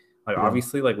want. Like Yeah.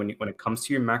 obviously, like when it comes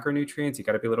to your macronutrients, you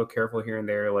got to be a little careful here and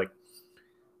there. Like,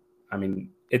 I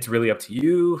mean, it's really up to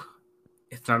you.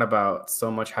 It's not about so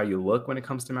much how you look when it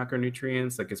comes to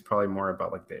macronutrients. Like it's probably more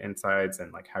about like the insides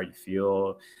and like how you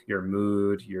feel, your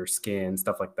mood, your skin,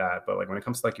 stuff like that. But like when it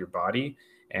comes to like your body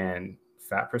and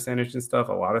fat percentage and stuff,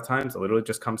 a lot of times it literally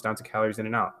just comes down to calories in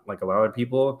and out. Like a lot of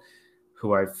people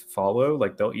who I follow,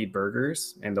 like they'll eat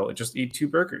burgers and they'll just eat 2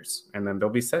 burgers and then they'll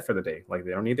be set for the day. Like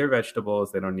they don't need their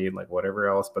vegetables, they don't need like whatever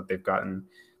else, but they've gotten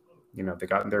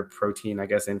their protein, I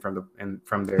guess, in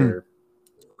from their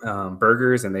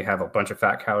burgers, and they have a bunch of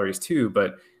fat calories too.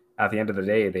 But at the end of the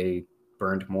day, they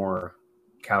burned more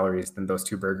calories than those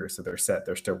 2 burgers, so they're set.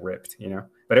 They're still ripped,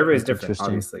 But everybody's That's different, interesting.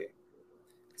 obviously.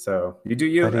 So you do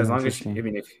you, Very as long as interesting. I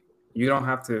mean, if you don't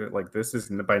have to like, this is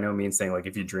by no means saying like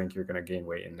if you drink you're gonna gain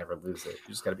weight and never lose it. You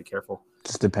just got to be careful.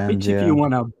 Just depends. Bitch, if Yeah. you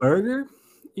want a burger,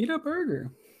 eat a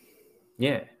burger.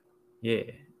 Yeah.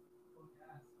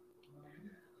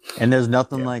 And there's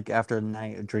nothing Yeah. like after a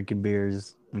night of drinking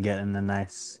beers and getting a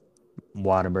nice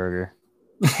Whataburger.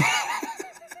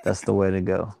 That's the way to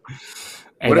go.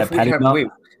 Hey, What that if we patty have melt? wait?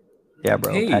 Yeah,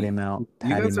 bro. Hey, Patty melt. You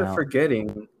Patty guys are melt.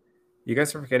 forgetting. You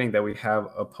guys are forgetting that we have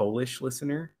a Polish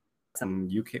listener. Some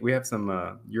UK. We have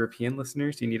some European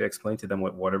listeners. Do you need to explain to them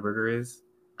what Whataburger is?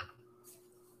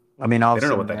 I mean, obviously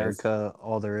know in what that is. America,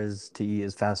 all there is to eat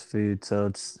is fast food. So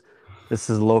this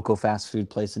is a local fast food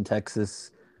place in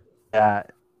Texas.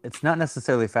 That it's not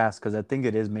necessarily fast because I think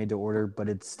it is made to order, but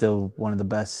it's still one of the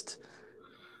best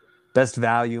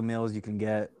value meals you can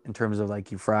get in terms of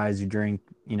like your fries, you drink,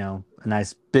 a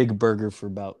nice big burger for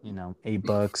about,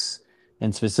 $8.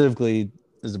 And specifically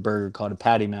there's a burger called a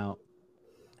patty melt.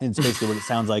 And it's basically what it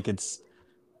sounds like. It's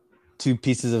 2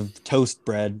 pieces of toast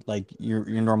bread, like your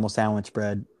normal sandwich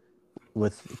bread,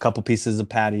 with a couple pieces of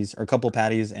patties or a couple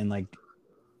patties and like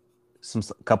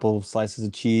couple slices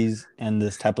of cheese and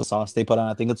this type of sauce they put on.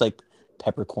 I think it's like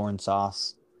peppercorn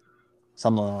sauce,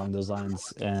 something along those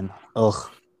lines. And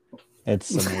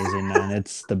It's amazing, man.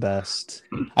 It's the best.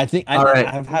 I think All right,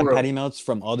 I've had bro. patty melts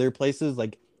from other places,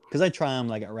 like because I try them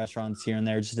like at restaurants here and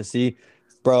there just to see.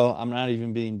 Bro, I'm not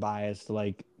even being biased.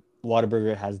 Like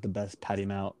Whataburger has the best patty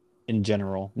melt in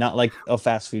general, not like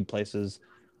fast food places,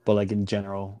 but like in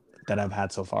general that I've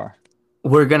had so far.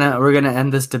 We're gonna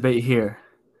end this debate here.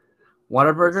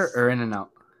 Whataburger or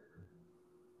In-N-Out?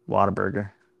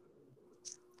 Whataburger.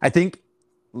 I think,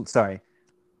 sorry,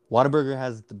 Whataburger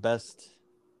has the best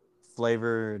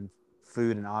flavor and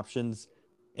food and options.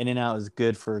 In-N-Out is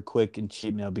good for a quick and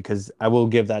cheap meal because I will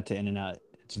give that to In-N-Out.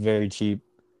 It's very cheap,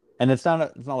 and it's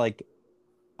not like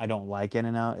I don't like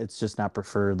In-N-Out. It's just not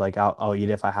preferred. Like I'll eat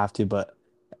it if I have to, but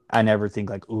I never think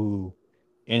like ooh,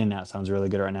 In-N-Out sounds really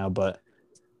good right now. But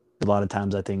a lot of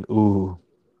times I think ooh,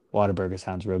 Whataburger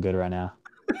sounds real good right now.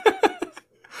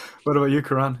 What about you,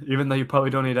 Karan? Even though you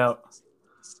probably don't eat out.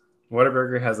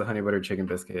 Whataburger has a honey butter chicken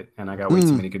biscuit, and I got way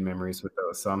too many good memories with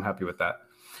those, so I'm happy with that.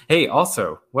 Hey,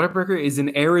 also, Whataburger is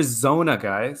in Arizona,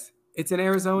 guys. It's in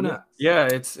Arizona. Yeah,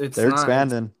 it's They're not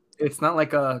expanding. it's not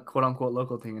like a quote unquote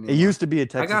local thing anymore. It used to be a I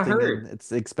Texas got thing, heard. and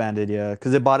it's expanded, yeah,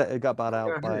 because it got bought I out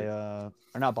got by heard.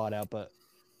 or not bought out, but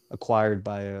acquired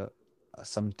by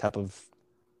some type of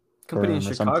Company in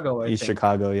firm or some Chicago, I East think.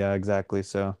 Chicago, yeah, exactly.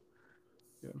 So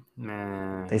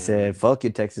Man. they said, "Fuck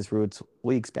your Texas roots,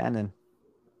 we expanding,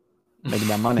 making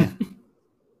that money."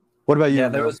 What about you, Yeah,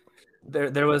 Romeo?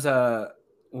 there was a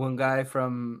one guy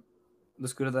from the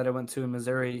school that I went to in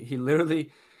Missouri. He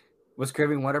literally was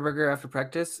craving Whataburger after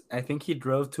practice. I think he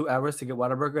drove 2 hours to get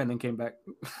Whataburger and then came back.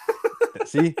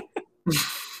 See,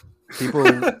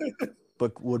 people,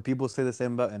 but would people say the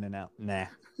same about In-N-Out? Nah.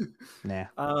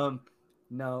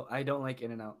 No, I don't like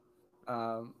In-N-Out.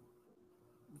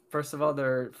 First of all,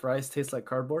 their fries taste like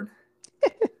cardboard.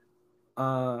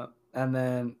 And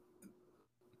then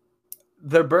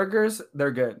their burgers,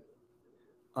 they're good.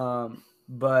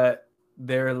 But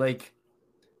they're like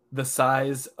the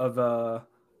size of a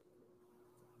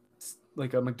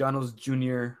McDonald's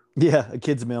Junior. Yeah, a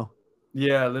kid's meal.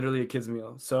 Yeah, literally a kid's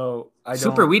meal. So I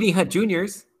Super don't, Weedy Hut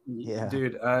Juniors. Yeah.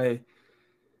 dude.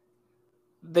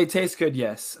 They taste good,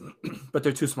 yes, but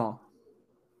they're too small.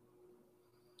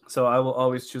 So I will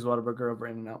always choose Whataburger over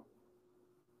In-N-Out.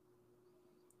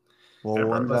 Well, Yeah, we'll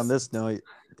bro, end it on this note.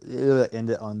 End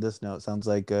it on this note. Sounds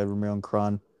like Romeo and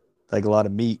Kron like a lot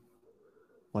of meat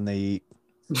when they eat.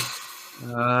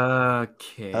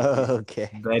 Okay,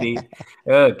 Okay. buddy.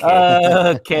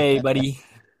 Okay. Okay, buddy.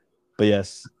 But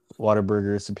yes,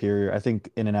 Whataburger is superior. I think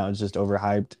In-N-Out is just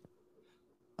overhyped.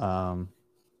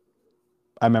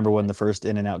 I remember when the first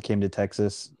In-N-Out came to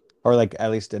Texas, or like at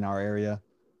least in our area,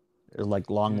 there's like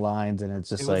long Dude, lines, and it's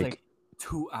just It was like, like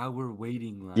 2 hour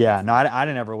waiting line. yeah, no, I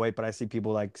didn't ever wait, but I see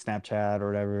people like Snapchat or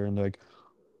whatever, and they're like,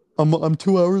 I'm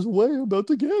 2 hours away, I'm about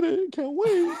to get it, can't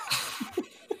wait.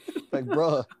 Like,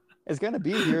 bro, it's gonna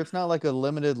be here. It's not like a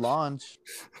limited launch.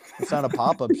 It's not a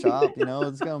pop-up shop, you know.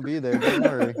 It's gonna be there. Don't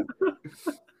worry.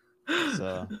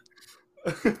 So,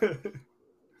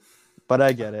 but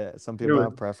I get it. Some people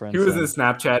have He preference, was in and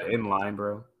Snapchat in line,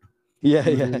 bro. yeah,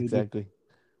 Literally. exactly.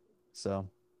 So,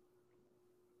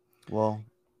 well,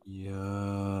 I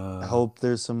Yeah. hope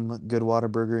there's some good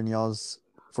Whataburger in y'all's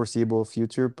foreseeable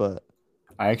future. But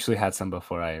I actually had some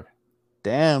before I.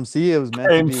 damn, see, it was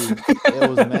meant to be. It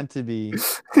was meant to be.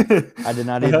 I did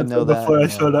not even know that. before I Yeah,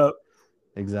 showed up.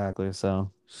 exactly.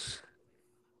 So,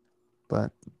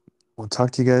 but we'll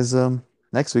talk to you guys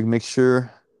next week. Make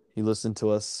sure you listen to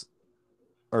us.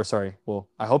 Or sorry, well,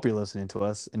 I hope you're listening to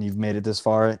us and you've made it this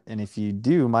far. And if you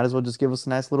do, might as well just give us a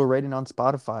nice little rating on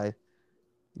Spotify.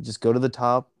 You just go to the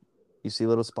top, you see a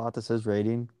little spot that says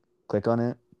rating, click on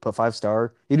it, put 5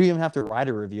 star. You don't even have to write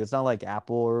a review. It's not like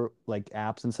Apple or like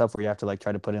apps and stuff where you have to like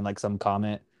try to put in like some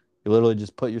comment. You literally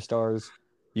just put your stars.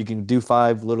 You can do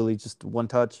 5, literally just one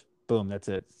touch. Boom, that's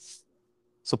it.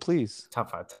 So please,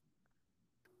 Top 5.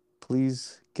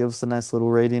 please give us a nice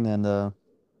little rating and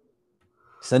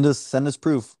send us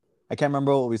proof. I can't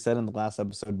remember what we said in the last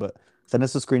episode, but send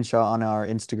us a screenshot on our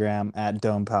Instagram at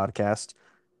Dome Podcast.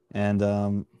 And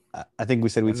I think we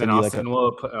said we'd And then send you like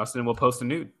a. Austin will post a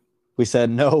nude. We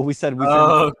said no. We said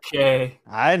Okay.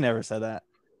 I never said that.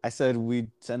 I said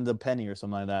we'd send a penny or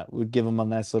something like that. We'd give him a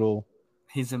nice little.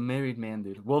 He's a married man,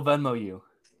 dude. We'll Venmo you.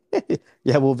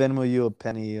 Yeah, we'll Venmo you a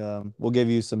penny. We'll give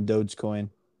you some Dogecoin.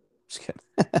 Just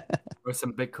kidding. Or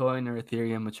some Bitcoin or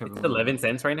Ethereum, whichever It's one. 11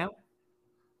 cents right now.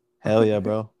 Hell yeah,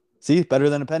 bro. See, better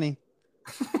than a penny.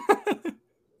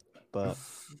 But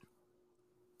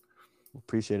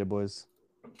appreciate it, boys.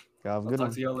 Y'all have a I'll good talk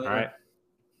one. to y'all later. All right.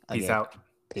 Peace Okay. out.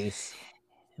 Peace.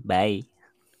 Bye.